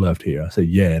just left here. I said,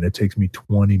 yeah, and it takes me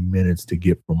 20 minutes to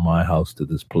get from my house to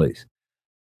this place.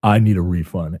 I need a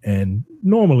refund. And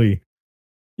normally,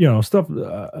 stuff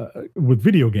with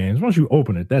video games, once you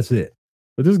open it, that's it.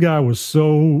 But this guy was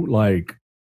so like,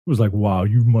 wow,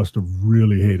 you must have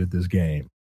really hated this game.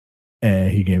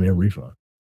 And he gave me a refund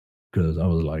because I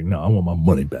was like, no, I want my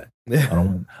money back. I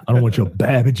don't want your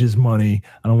Babbage's money.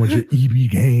 I don't want your EB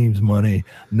Games money.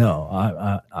 No,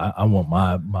 I want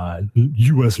my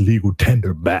U.S. legal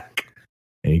tender back.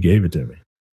 And he gave it to me.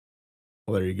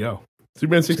 Well, there you go.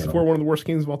 Superman 64, one of the worst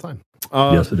games of all time.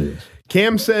 Yes, it is.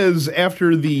 Cam says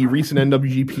after the recent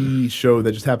NWGP show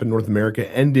that just happened in North America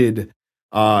ended in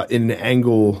an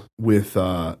angle with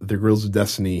the Guerrillas of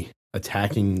Destiny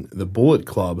attacking the Bullet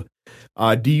Club,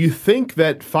 do you think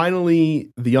that finally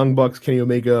the Young Bucks, Kenny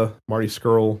Omega, Marty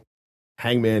Scurll,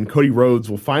 Hangman, Cody Rhodes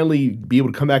will finally be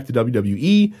able to come back to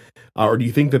WWE? Or do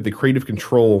you think that the creative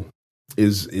control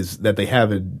is that they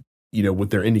have with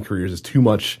their indie careers is too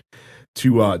much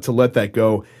to let that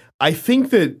go? I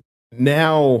think that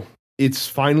now it's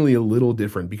finally a little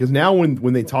different because now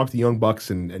when they talk to Young Bucks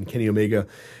and Kenny Omega,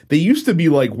 they used to be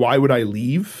like, why would I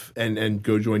leave and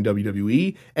go join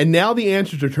WWE? And now the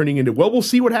answers are turning into, well, we'll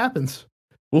see what happens.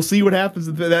 We'll see what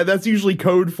happens. That's usually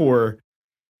code for,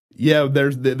 yeah,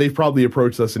 they've probably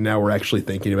approached us and now we're actually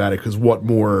thinking about it because what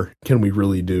more can we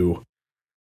really do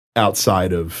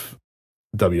outside of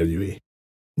WWE?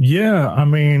 Yeah, I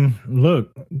mean, look,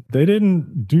 they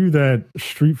didn't do that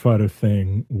Street Fighter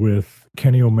thing with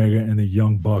Kenny Omega and the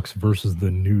Young Bucks versus the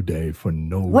New Day for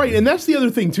no reason. Right, and that's the other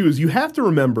thing, too, is you have to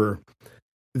remember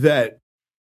that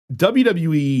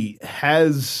WWE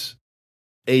has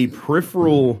a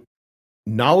peripheral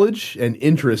knowledge and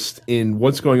interest in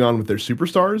what's going on with their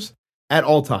superstars at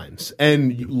all times.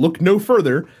 And you look no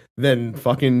further than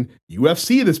fucking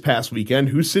UFC this past weekend.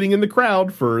 Who's sitting in the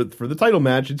crowd for the title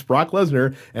match? It's Brock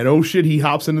Lesnar, and oh shit, he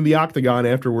hops into the octagon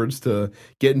afterwards to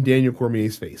get in Daniel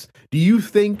Cormier's face. Do you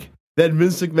think that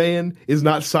Vince McMahon is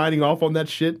not signing off on that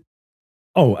shit?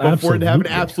 Oh, absolutely. Before it happened?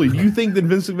 Absolutely. Do you think that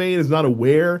Vince McMahon is not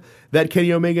aware that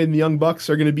Kenny Omega and the Young Bucks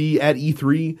are going to be at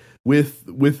E3 with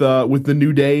the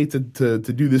New Day to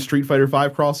do this Street Fighter V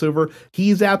crossover?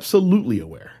 He's absolutely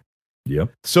aware.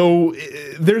 Yep. So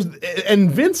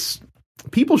Vince,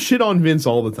 people shit on Vince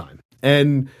all the time.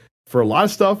 And for a lot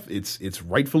of stuff, it's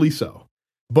rightfully so.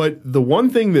 But the one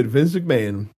thing that Vince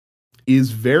McMahon is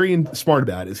very smart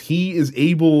about is he is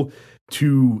able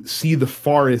to see the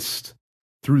forest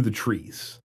through the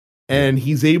trees. And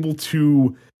he's able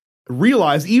to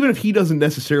realize, even if he doesn't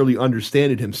necessarily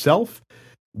understand it himself,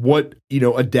 what,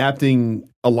 adapting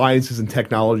alliances and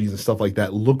technologies and stuff like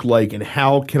that look like and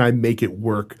how can I make it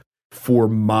work for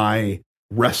my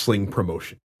wrestling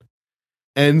promotion.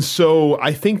 And so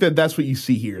I think that that's what you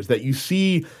see here, is that you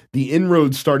see the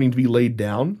inroads starting to be laid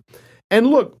down. And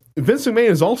look, Vince McMahon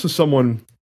is also someone,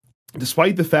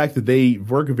 despite the fact that they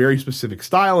work a very specific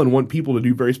style and want people to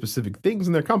do very specific things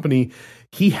in their company,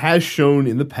 he has shown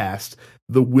in the past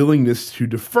the willingness to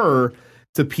defer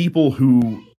to people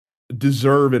who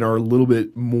deserve and are a little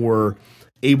bit more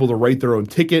able to write their own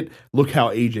ticket. Look how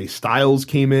AJ Styles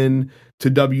came in to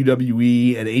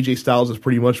WWE, and AJ Styles has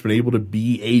pretty much been able to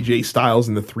be AJ Styles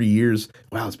in the 3 years.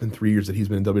 Wow, it's been 3 years that he's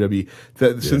been in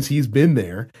WWE since he's been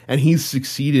there, and he's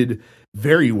succeeded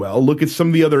very well. Look at some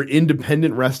of the other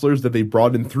independent wrestlers that they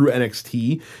brought in through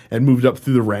NXT and moved up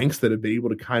through the ranks that have been able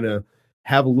to kind of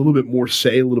have a little bit more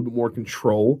say, a little bit more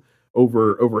control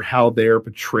over how they're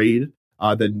portrayed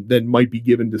than might be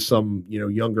given to some,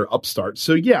 younger upstarts.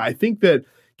 So yeah, I think that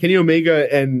Kenny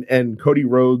Omega and Cody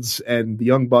Rhodes and the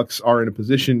Young Bucks are in a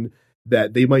position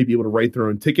that they might be able to write their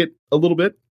own ticket a little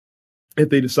bit if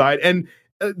they decide. And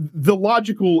the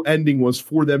logical ending was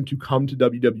for them to come to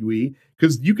WWE,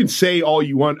 because you can say all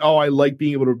you want. Oh, I like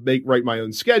being able to write my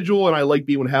own schedule, and I like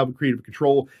being able to have creative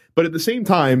control. But at the same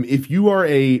time, if you are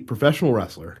a professional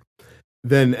wrestler,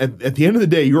 then at the end of the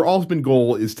day, your ultimate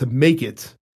goal is to make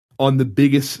it on the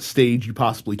biggest stage you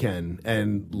possibly can.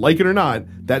 And like it or not,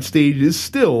 that stage is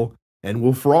still and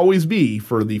will for always be,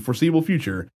 for the foreseeable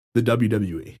future, the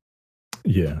WWE.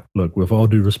 Yeah, look, with all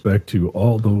due respect to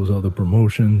all those other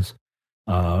promotions,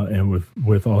 and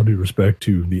with all due respect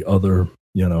to the other,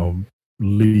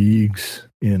 leagues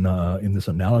in this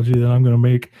analogy that I'm going to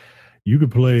make, you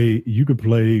could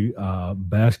play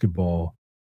basketball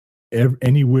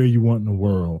anywhere you want in the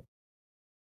world,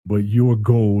 but your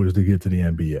goal is to get to the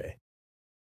NBA.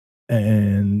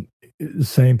 And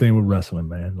same thing with wrestling,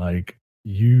 man. Like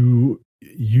you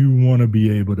want to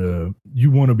be able to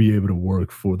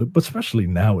work for but especially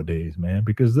nowadays, man,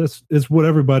 because it's what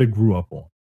everybody grew up on.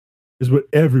 It's what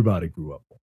everybody grew up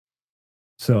on.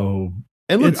 So,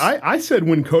 and look, I said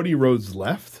when Cody Rhodes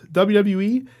left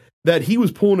WWE that he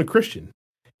was pulling a Christian.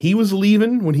 He was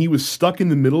leaving when he was stuck in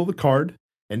the middle of the card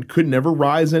and could never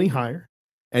rise any higher.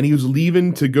 And he was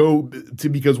leaving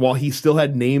because while he still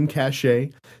had name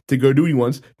cachet to go do what he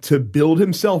wants, to build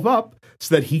himself up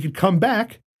so that he could come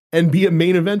back and be a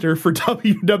main eventer for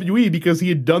WWE, because he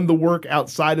had done the work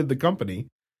outside of the company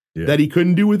that he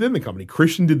couldn't do within the company.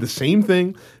 Christian did the same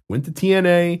thing, went to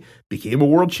TNA, became a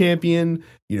world champion,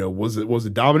 was a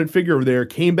dominant figure over there,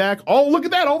 came back. Oh, look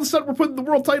at that. All of a sudden we're putting the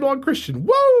world title on Christian.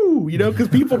 Whoa! Because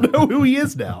people know who he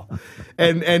is now.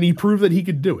 And he proved that he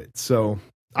could do it. So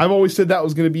I've always said that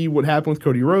was going to be what happened with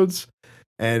Cody Rhodes,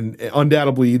 and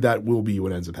undoubtedly that will be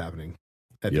what ends up happening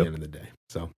at the end of the day.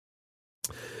 So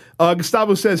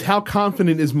Gustavo says, how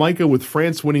confident is Micah with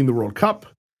France winning the World Cup?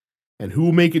 And who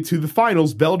will make it to the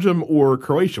finals, Belgium or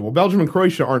Croatia? Well, Belgium and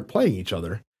Croatia aren't playing each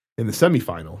other in the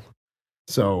semifinal,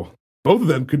 so both of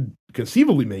them could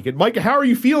conceivably make it. Micah, how are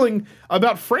you feeling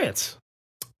about France?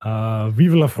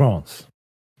 Vive la France.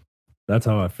 That's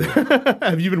how I feel.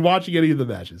 Have you been watching any of the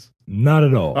matches? Not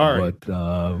at all. All right.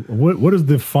 But what is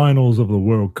the finals of the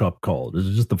World Cup called? Is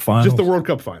it just the finals? Just the World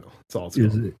Cup final. That's all it's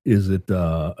called. Is it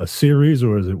a series,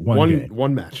 or is it one game?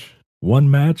 One match.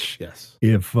 One match? Yes.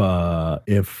 If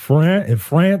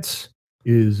France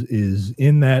is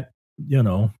in that,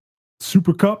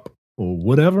 Super Cup or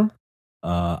whatever,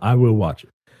 I will watch it.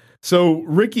 So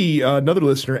Ricky, another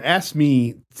listener, asked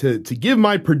me to give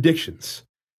my predictions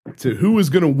to who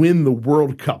is going to win the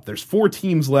World Cup. There's 4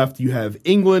 teams left. You have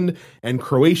England and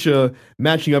Croatia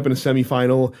matching up in a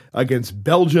semifinal against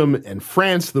Belgium and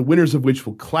France, the winners of which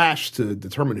will clash to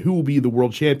determine who will be the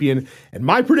world champion. And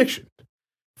my prediction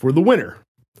for the winner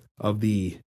of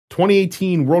the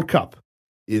 2018 World Cup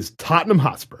is Tottenham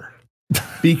Hotspur.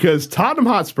 Because Tottenham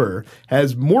Hotspur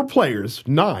has more players,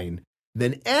 9,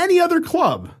 than any other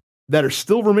club that are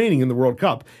still remaining in the World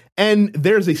Cup. And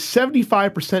there's a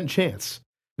 75% chance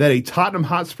that a Tottenham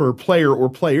Hotspur player or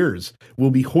players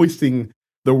will be hoisting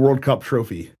the World Cup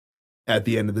trophy at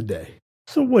the end of the day.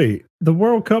 So wait, the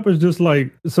World Cup is just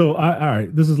like, all right,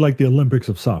 this is like the Olympics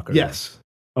of soccer. Yes.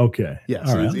 Right? Okay.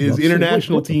 Yes, right. It's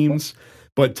international teams,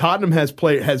 but Tottenham has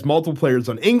multiple players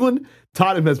on England.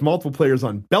 Tottenham has multiple players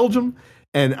on Belgium,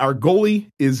 and our goalie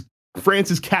is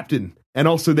France's captain and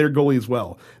also their goalie as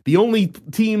well. The only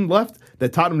team left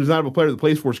that Tottenham does not have a player that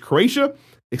plays for is Croatia,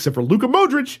 except for Luka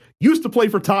Modric, used to play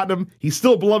for Tottenham. He's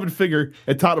still a beloved figure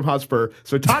at Tottenham Hotspur.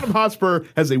 So Tottenham Hotspur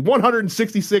has a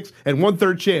 166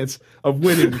 1/3 chance of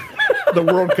winning the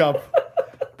World Cup.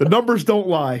 The numbers don't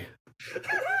lie.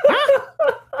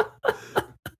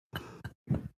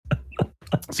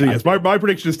 So yes, my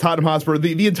prediction is Tottenham Hotspur.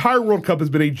 The entire World Cup has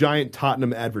been a giant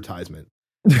Tottenham advertisement.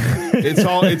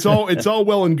 It's all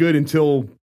well and good until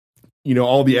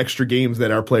all the extra games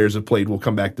that our players have played will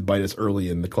come back to bite us early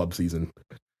in the club season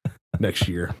next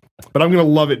year. But I'm gonna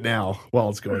love it now while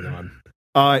it's going on.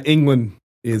 England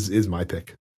is my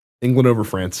pick. England over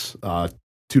France,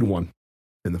 2-1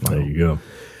 in the final. There you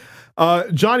go.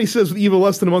 Johnny says, with EVO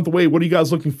less than a month away, what are you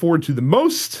guys looking forward to the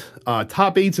most?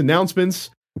 Top 8's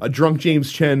announcements, a drunk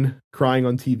James Chen crying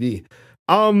on TV.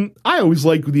 I always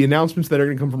like the announcements that are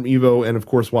going to come from EVO, and of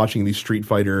course, watching these Street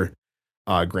Fighter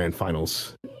grand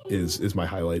finals is my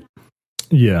highlight.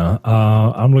 Yeah,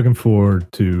 I'm looking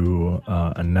forward to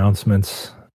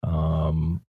announcements.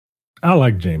 I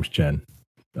like James Chen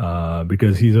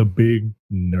because he's a big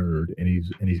nerd and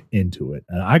he's into it,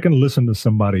 and I can listen to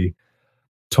somebody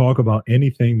talk about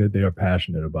anything that they are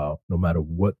passionate about, no matter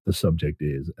what the subject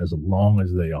is, as long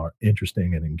as they are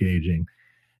interesting and engaging.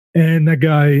 And that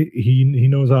guy, he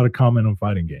knows how to comment on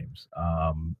fighting games.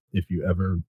 If you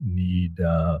ever need,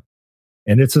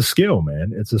 and it's a skill,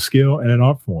 man. It's a skill and an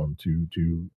art form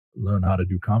to learn how to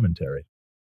do commentary.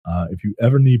 If you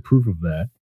ever need proof of that,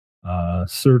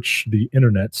 search the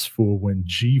internets for when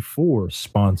G4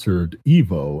 sponsored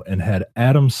EVO and had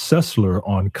Adam Sessler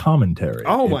on commentary.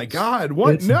 Oh my God!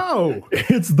 What? No,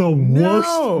 it's the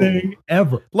worst thing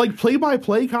ever. Like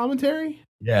play-by-play commentary.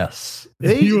 Yes,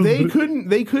 they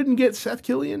couldn't get Seth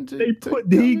Killian to.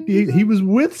 He was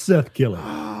with Seth Killian.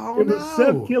 Oh, it was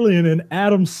Seth Killian and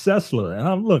Adam Sessler. And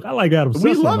I like Adam Sessler.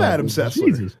 We love Adam Sessler.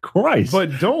 Jesus Christ!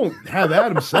 But don't have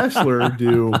Adam Sessler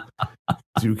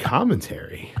do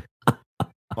commentary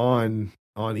on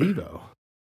EVO.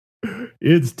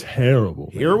 It's terrible.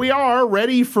 Man. Here we are,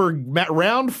 ready for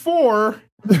round 4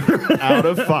 out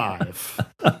of 5.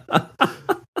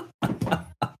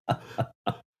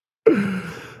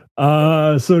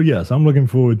 So yes, I'm looking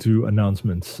forward to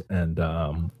announcements and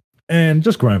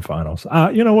just grand finals.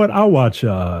 You know what? I'll watch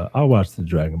the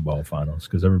Dragon Ball finals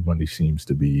because everybody seems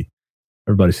to be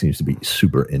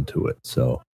super into it.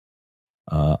 So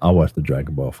I'll watch the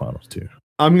Dragon Ball finals too.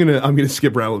 I'm gonna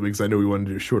skip around a little bit because I know we wanted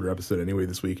to do a shorter episode anyway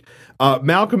this week.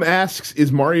 Malcolm asks,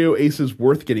 "Is Mario Aces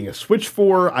worth getting a Switch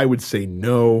for?" I would say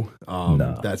no.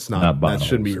 No, that's not that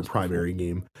shouldn't be your primary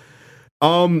game.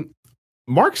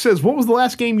 Mark says, "What was the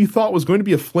last game you thought was going to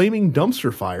be a flaming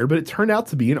dumpster fire, but it turned out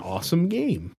to be an awesome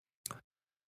game?"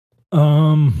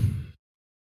 One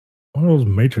of those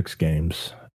Matrix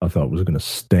games I thought was going to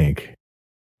stink.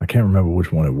 I can't remember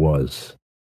which one it was,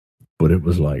 but it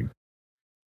was like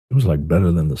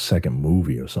better than the second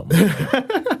movie or something.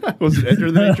 Was it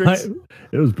Enter the Matrix?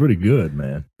 It was pretty good,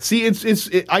 man. See,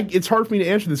 it's hard for me to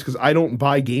answer this because I don't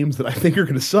buy games that I think are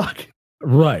going to suck.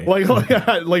 Right.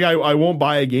 I won't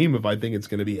buy a game if I think it's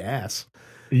going to be ass.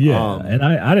 Yeah, and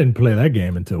I didn't play that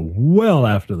game until well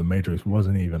after the Matrix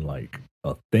wasn't even like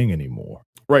a thing anymore.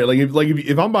 Right,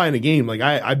 if I'm buying a game, like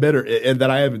I better, and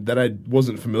that I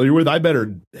wasn't familiar with, I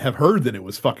better have heard that it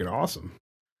was fucking awesome.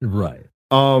 Right.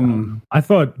 I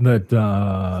thought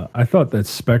that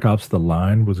Spec Ops: The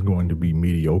Line was going to be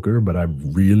mediocre, but I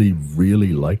really,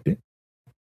 really liked it.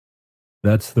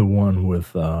 That's the one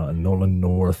with Nolan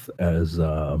North as,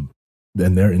 and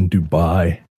they're in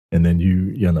Dubai, and then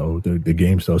the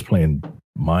game starts playing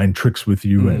mind tricks with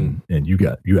you, and you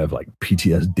have like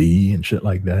PTSD and shit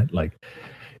like that. Like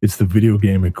it's the video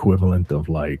game equivalent of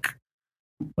like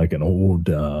an old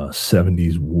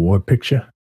 70s war picture.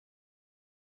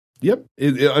 Yep.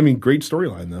 Great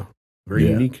storyline though. Very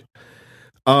unique.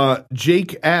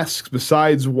 Jake asks,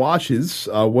 besides watches,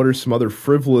 what are some other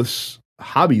frivolous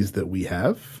hobbies that we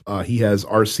have? He has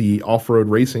RC off-road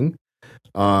racing,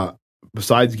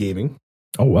 besides gaming.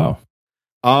 Oh, wow.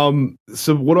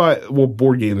 So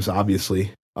board games,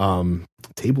 obviously.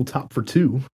 Tabletop for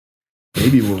 2.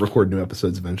 Maybe we'll record new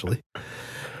episodes eventually.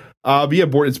 But yeah,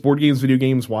 it's board games, video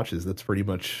games, watches. That's pretty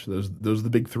much those are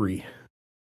the big 3.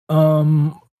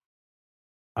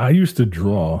 I used to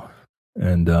draw,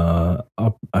 and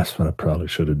that's what I probably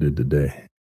should have did today,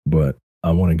 but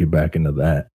I want to get back into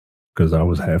that because I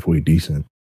was halfway decent.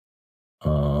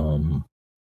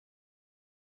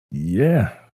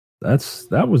 Yeah,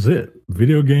 that was it.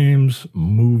 Video games,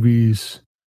 movies,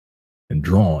 and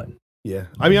drawing. Yeah,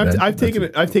 I mean, I've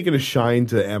taken a shine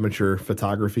to amateur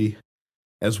photography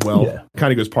as well. Yeah.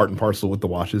 Kind of goes part and parcel with the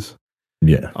watches.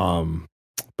 Yeah.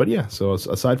 But yeah, so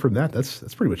aside from that,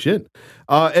 that's pretty much it.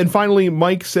 And finally,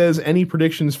 Mike says, any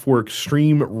predictions for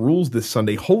Extreme Rules this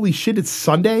Sunday? Holy shit, it's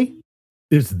Sunday?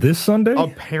 It's this Sunday?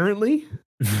 Apparently.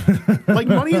 Like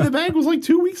Money in the Bank was like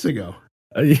 2 weeks ago.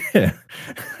 Yeah.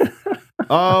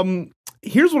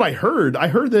 Here's what I heard. I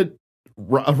heard that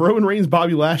Roman Reigns,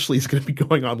 Bobby Lashley is going to be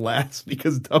going on last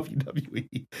because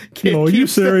WWE can't are you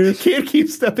serious?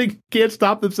 Can't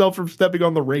stop themselves from stepping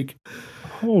on the rake.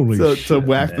 Holy shit! To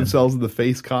whack man. themselves in the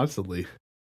face constantly.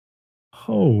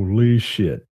 Holy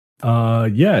shit!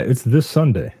 Yeah, it's this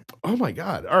Sunday. Oh my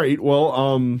god! All right,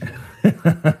 well,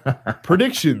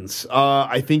 predictions.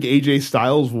 I think AJ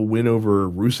Styles will win over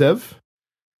Rusev.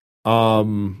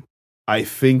 I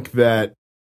think that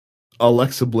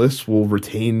Alexa Bliss will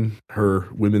retain her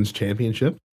women's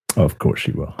championship. Of course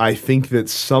she will. I think that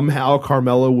somehow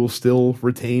Carmella will still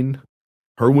retain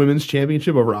her women's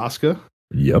championship over Asuka.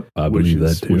 Yep, I believe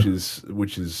that too.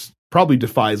 Which is probably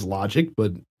defies logic,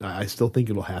 but I still think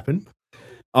it'll happen.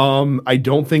 I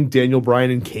don't think Daniel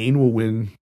Bryan and Kane will win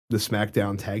the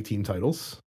SmackDown tag team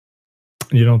titles.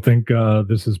 You don't think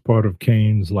this is part of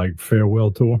Kane's like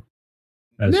farewell tour?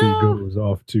 As he goes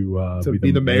off to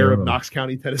be the mayor of Knox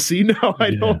County, Tennessee. No,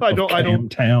 I don't.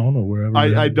 Town or wherever.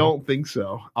 I don't think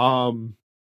so.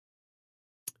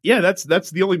 Yeah,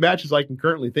 that's the only matches I can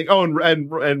currently think. Oh,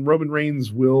 and Roman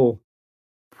Reigns will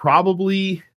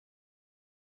probably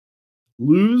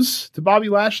lose to Bobby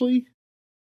Lashley,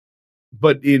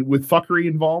 but with fuckery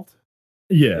involved.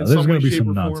 Yeah, there's going to be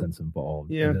some nonsense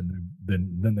involved. Yeah, and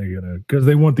then they're gonna, because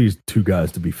they want these two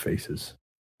guys to be faces.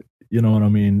 You know what I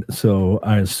mean? So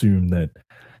I assume that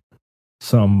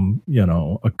some,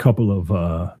 a couple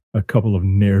of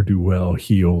ne'er-do-well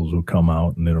heels will come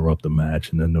out and interrupt the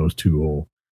match, and then those two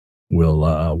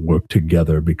will work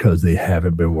together because they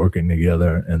haven't been working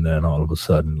together, and then all of a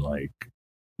sudden,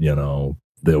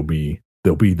 they'll be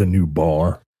the new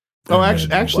bar. Oh,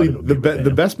 actually,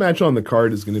 the best match on the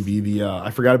card is going to be the I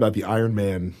forgot about the Iron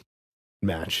Man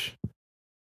match.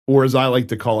 Or as I like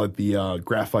to call it, the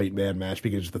Graphite Man match,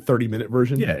 because it's the 30-minute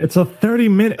version. Yeah, it's a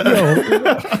 30-minute.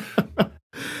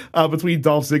 Between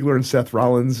Dolph Ziggler and Seth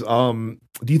Rollins.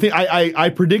 Do you think I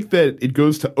predict that it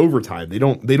goes to overtime? They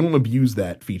don't abuse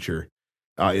that feature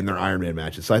in their Iron Man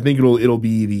matches. So I think it'll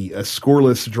be a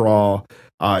scoreless draw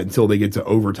until they get to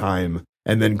overtime,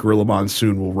 and then Gorilla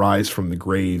Monsoon will rise from the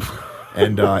grave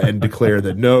and declare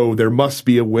that no, there must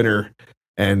be a winner,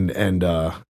 and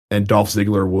Dolph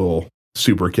Ziggler will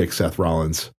super kick Seth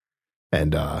Rollins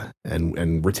and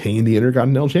retain the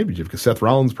Intercontinental Championship, because Seth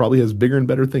Rollins probably has bigger and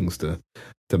better things to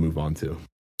move on to.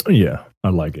 Yeah, I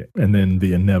like it. And then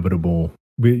the inevitable,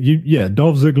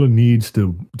 Dolph Ziggler needs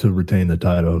to retain the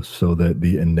title so that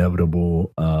the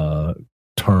inevitable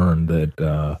turn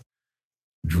that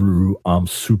Drew I'm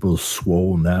super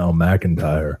swole now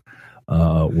McIntyre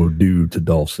will do to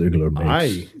Dolph Ziggler.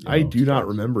 I do not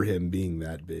remember him being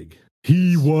that big.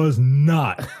 He was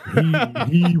not.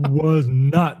 He was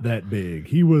not that big.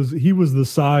 He was the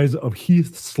size of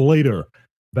Heath Slater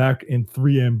back in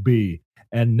 3MB,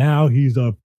 and now he's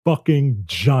a fucking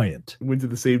giant. Went to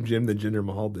the same gym that Jinder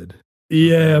Mahal did.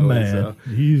 Yeah, man.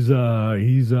 He's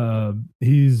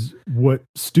what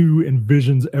Stu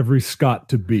envisions every Scot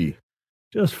to be.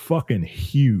 Just fucking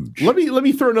huge. Let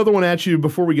me throw another one at you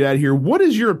before we get out of here. What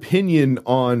is your opinion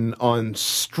on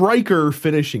striker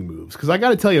finishing moves? Because I got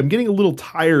to tell you, I'm getting a little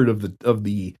tired of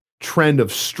the trend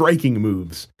of striking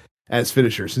moves as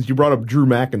finishers. Since you brought up Drew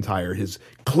McIntyre, his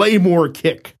Claymore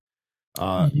kick.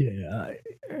 Yeah,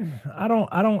 I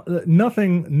don't.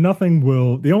 Nothing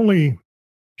will. The only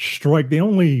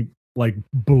like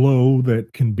blow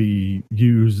that can be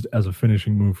used as a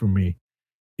finishing move for me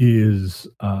is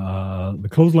the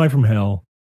clothesline from hell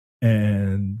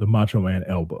and the Macho Man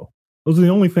elbow. Those are the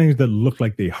only things that look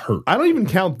like they hurt. I don't even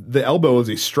count the elbow as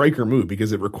a striker move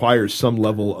because it requires some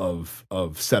level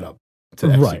of setup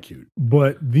to execute. Right.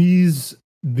 But these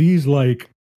like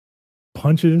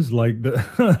punches, like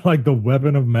the like the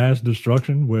weapon of mass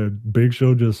destruction, where Big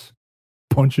Show just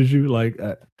punches you like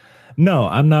no,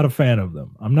 I'm not a fan of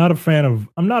them. I'm not a fan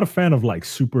of like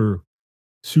super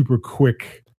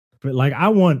quick. But like I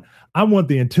want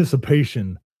the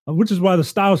anticipation, which is why the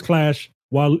Styles Clash,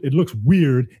 while it looks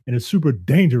weird and it's super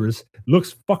dangerous,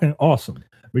 looks fucking awesome,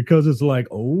 because it's like,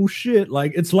 oh shit,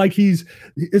 like it's like he's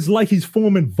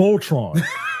forming Voltron.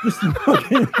 It's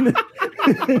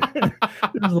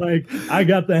like, I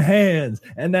got the hands,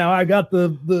 and now I got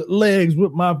the legs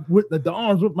with the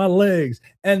arms with my legs,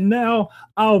 and now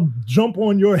I'll jump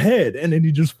on your head, and then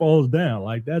he just falls down.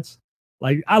 Like that's.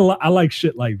 Like I like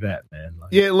shit like that, man. Like,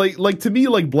 yeah, like to me,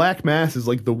 like Black Mass is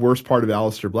like the worst part of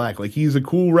Aleister Black. Like he's a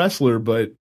cool wrestler,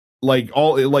 but like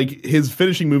his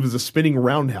finishing move is a spinning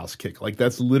roundhouse kick. Like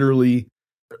that's literally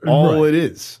all it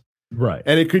is. Right.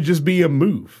 And it could just be a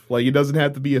move. Like it doesn't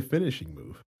have to be a finishing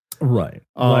move. Right.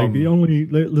 Like the only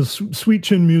the sweet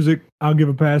chin music I'll give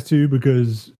a pass to,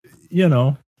 because you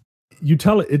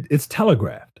tell it's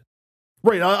telegraphed.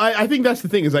 Right. I think that's the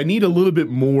thing is I need a little bit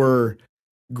more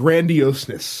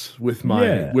grandioseness with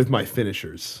my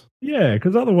finishers. Yeah,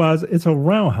 because otherwise it's a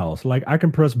roundhouse. Like I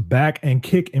can press back and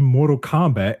kick in Mortal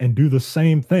Kombat and do the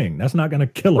same thing. That's not going to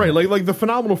kill him. Right, like the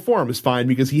phenomenal form is fine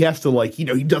because he has to he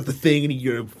does the thing and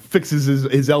he fixes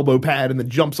his elbow pad and then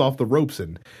jumps off the ropes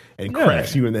and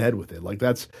cracks you in the head with it. Like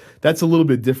that's a little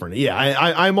bit different. Yeah,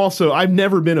 I've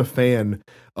never been a fan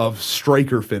of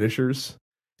striker finishers,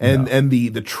 and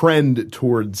the trend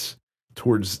towards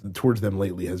them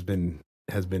lately has been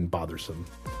bothersome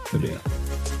to me,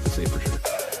 to say for sure.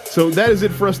 So that is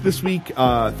it for us this week.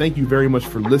 Thank you very much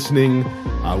for listening.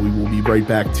 We will be right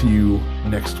back to you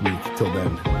next week. Till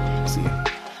then, see you.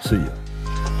 See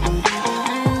ya.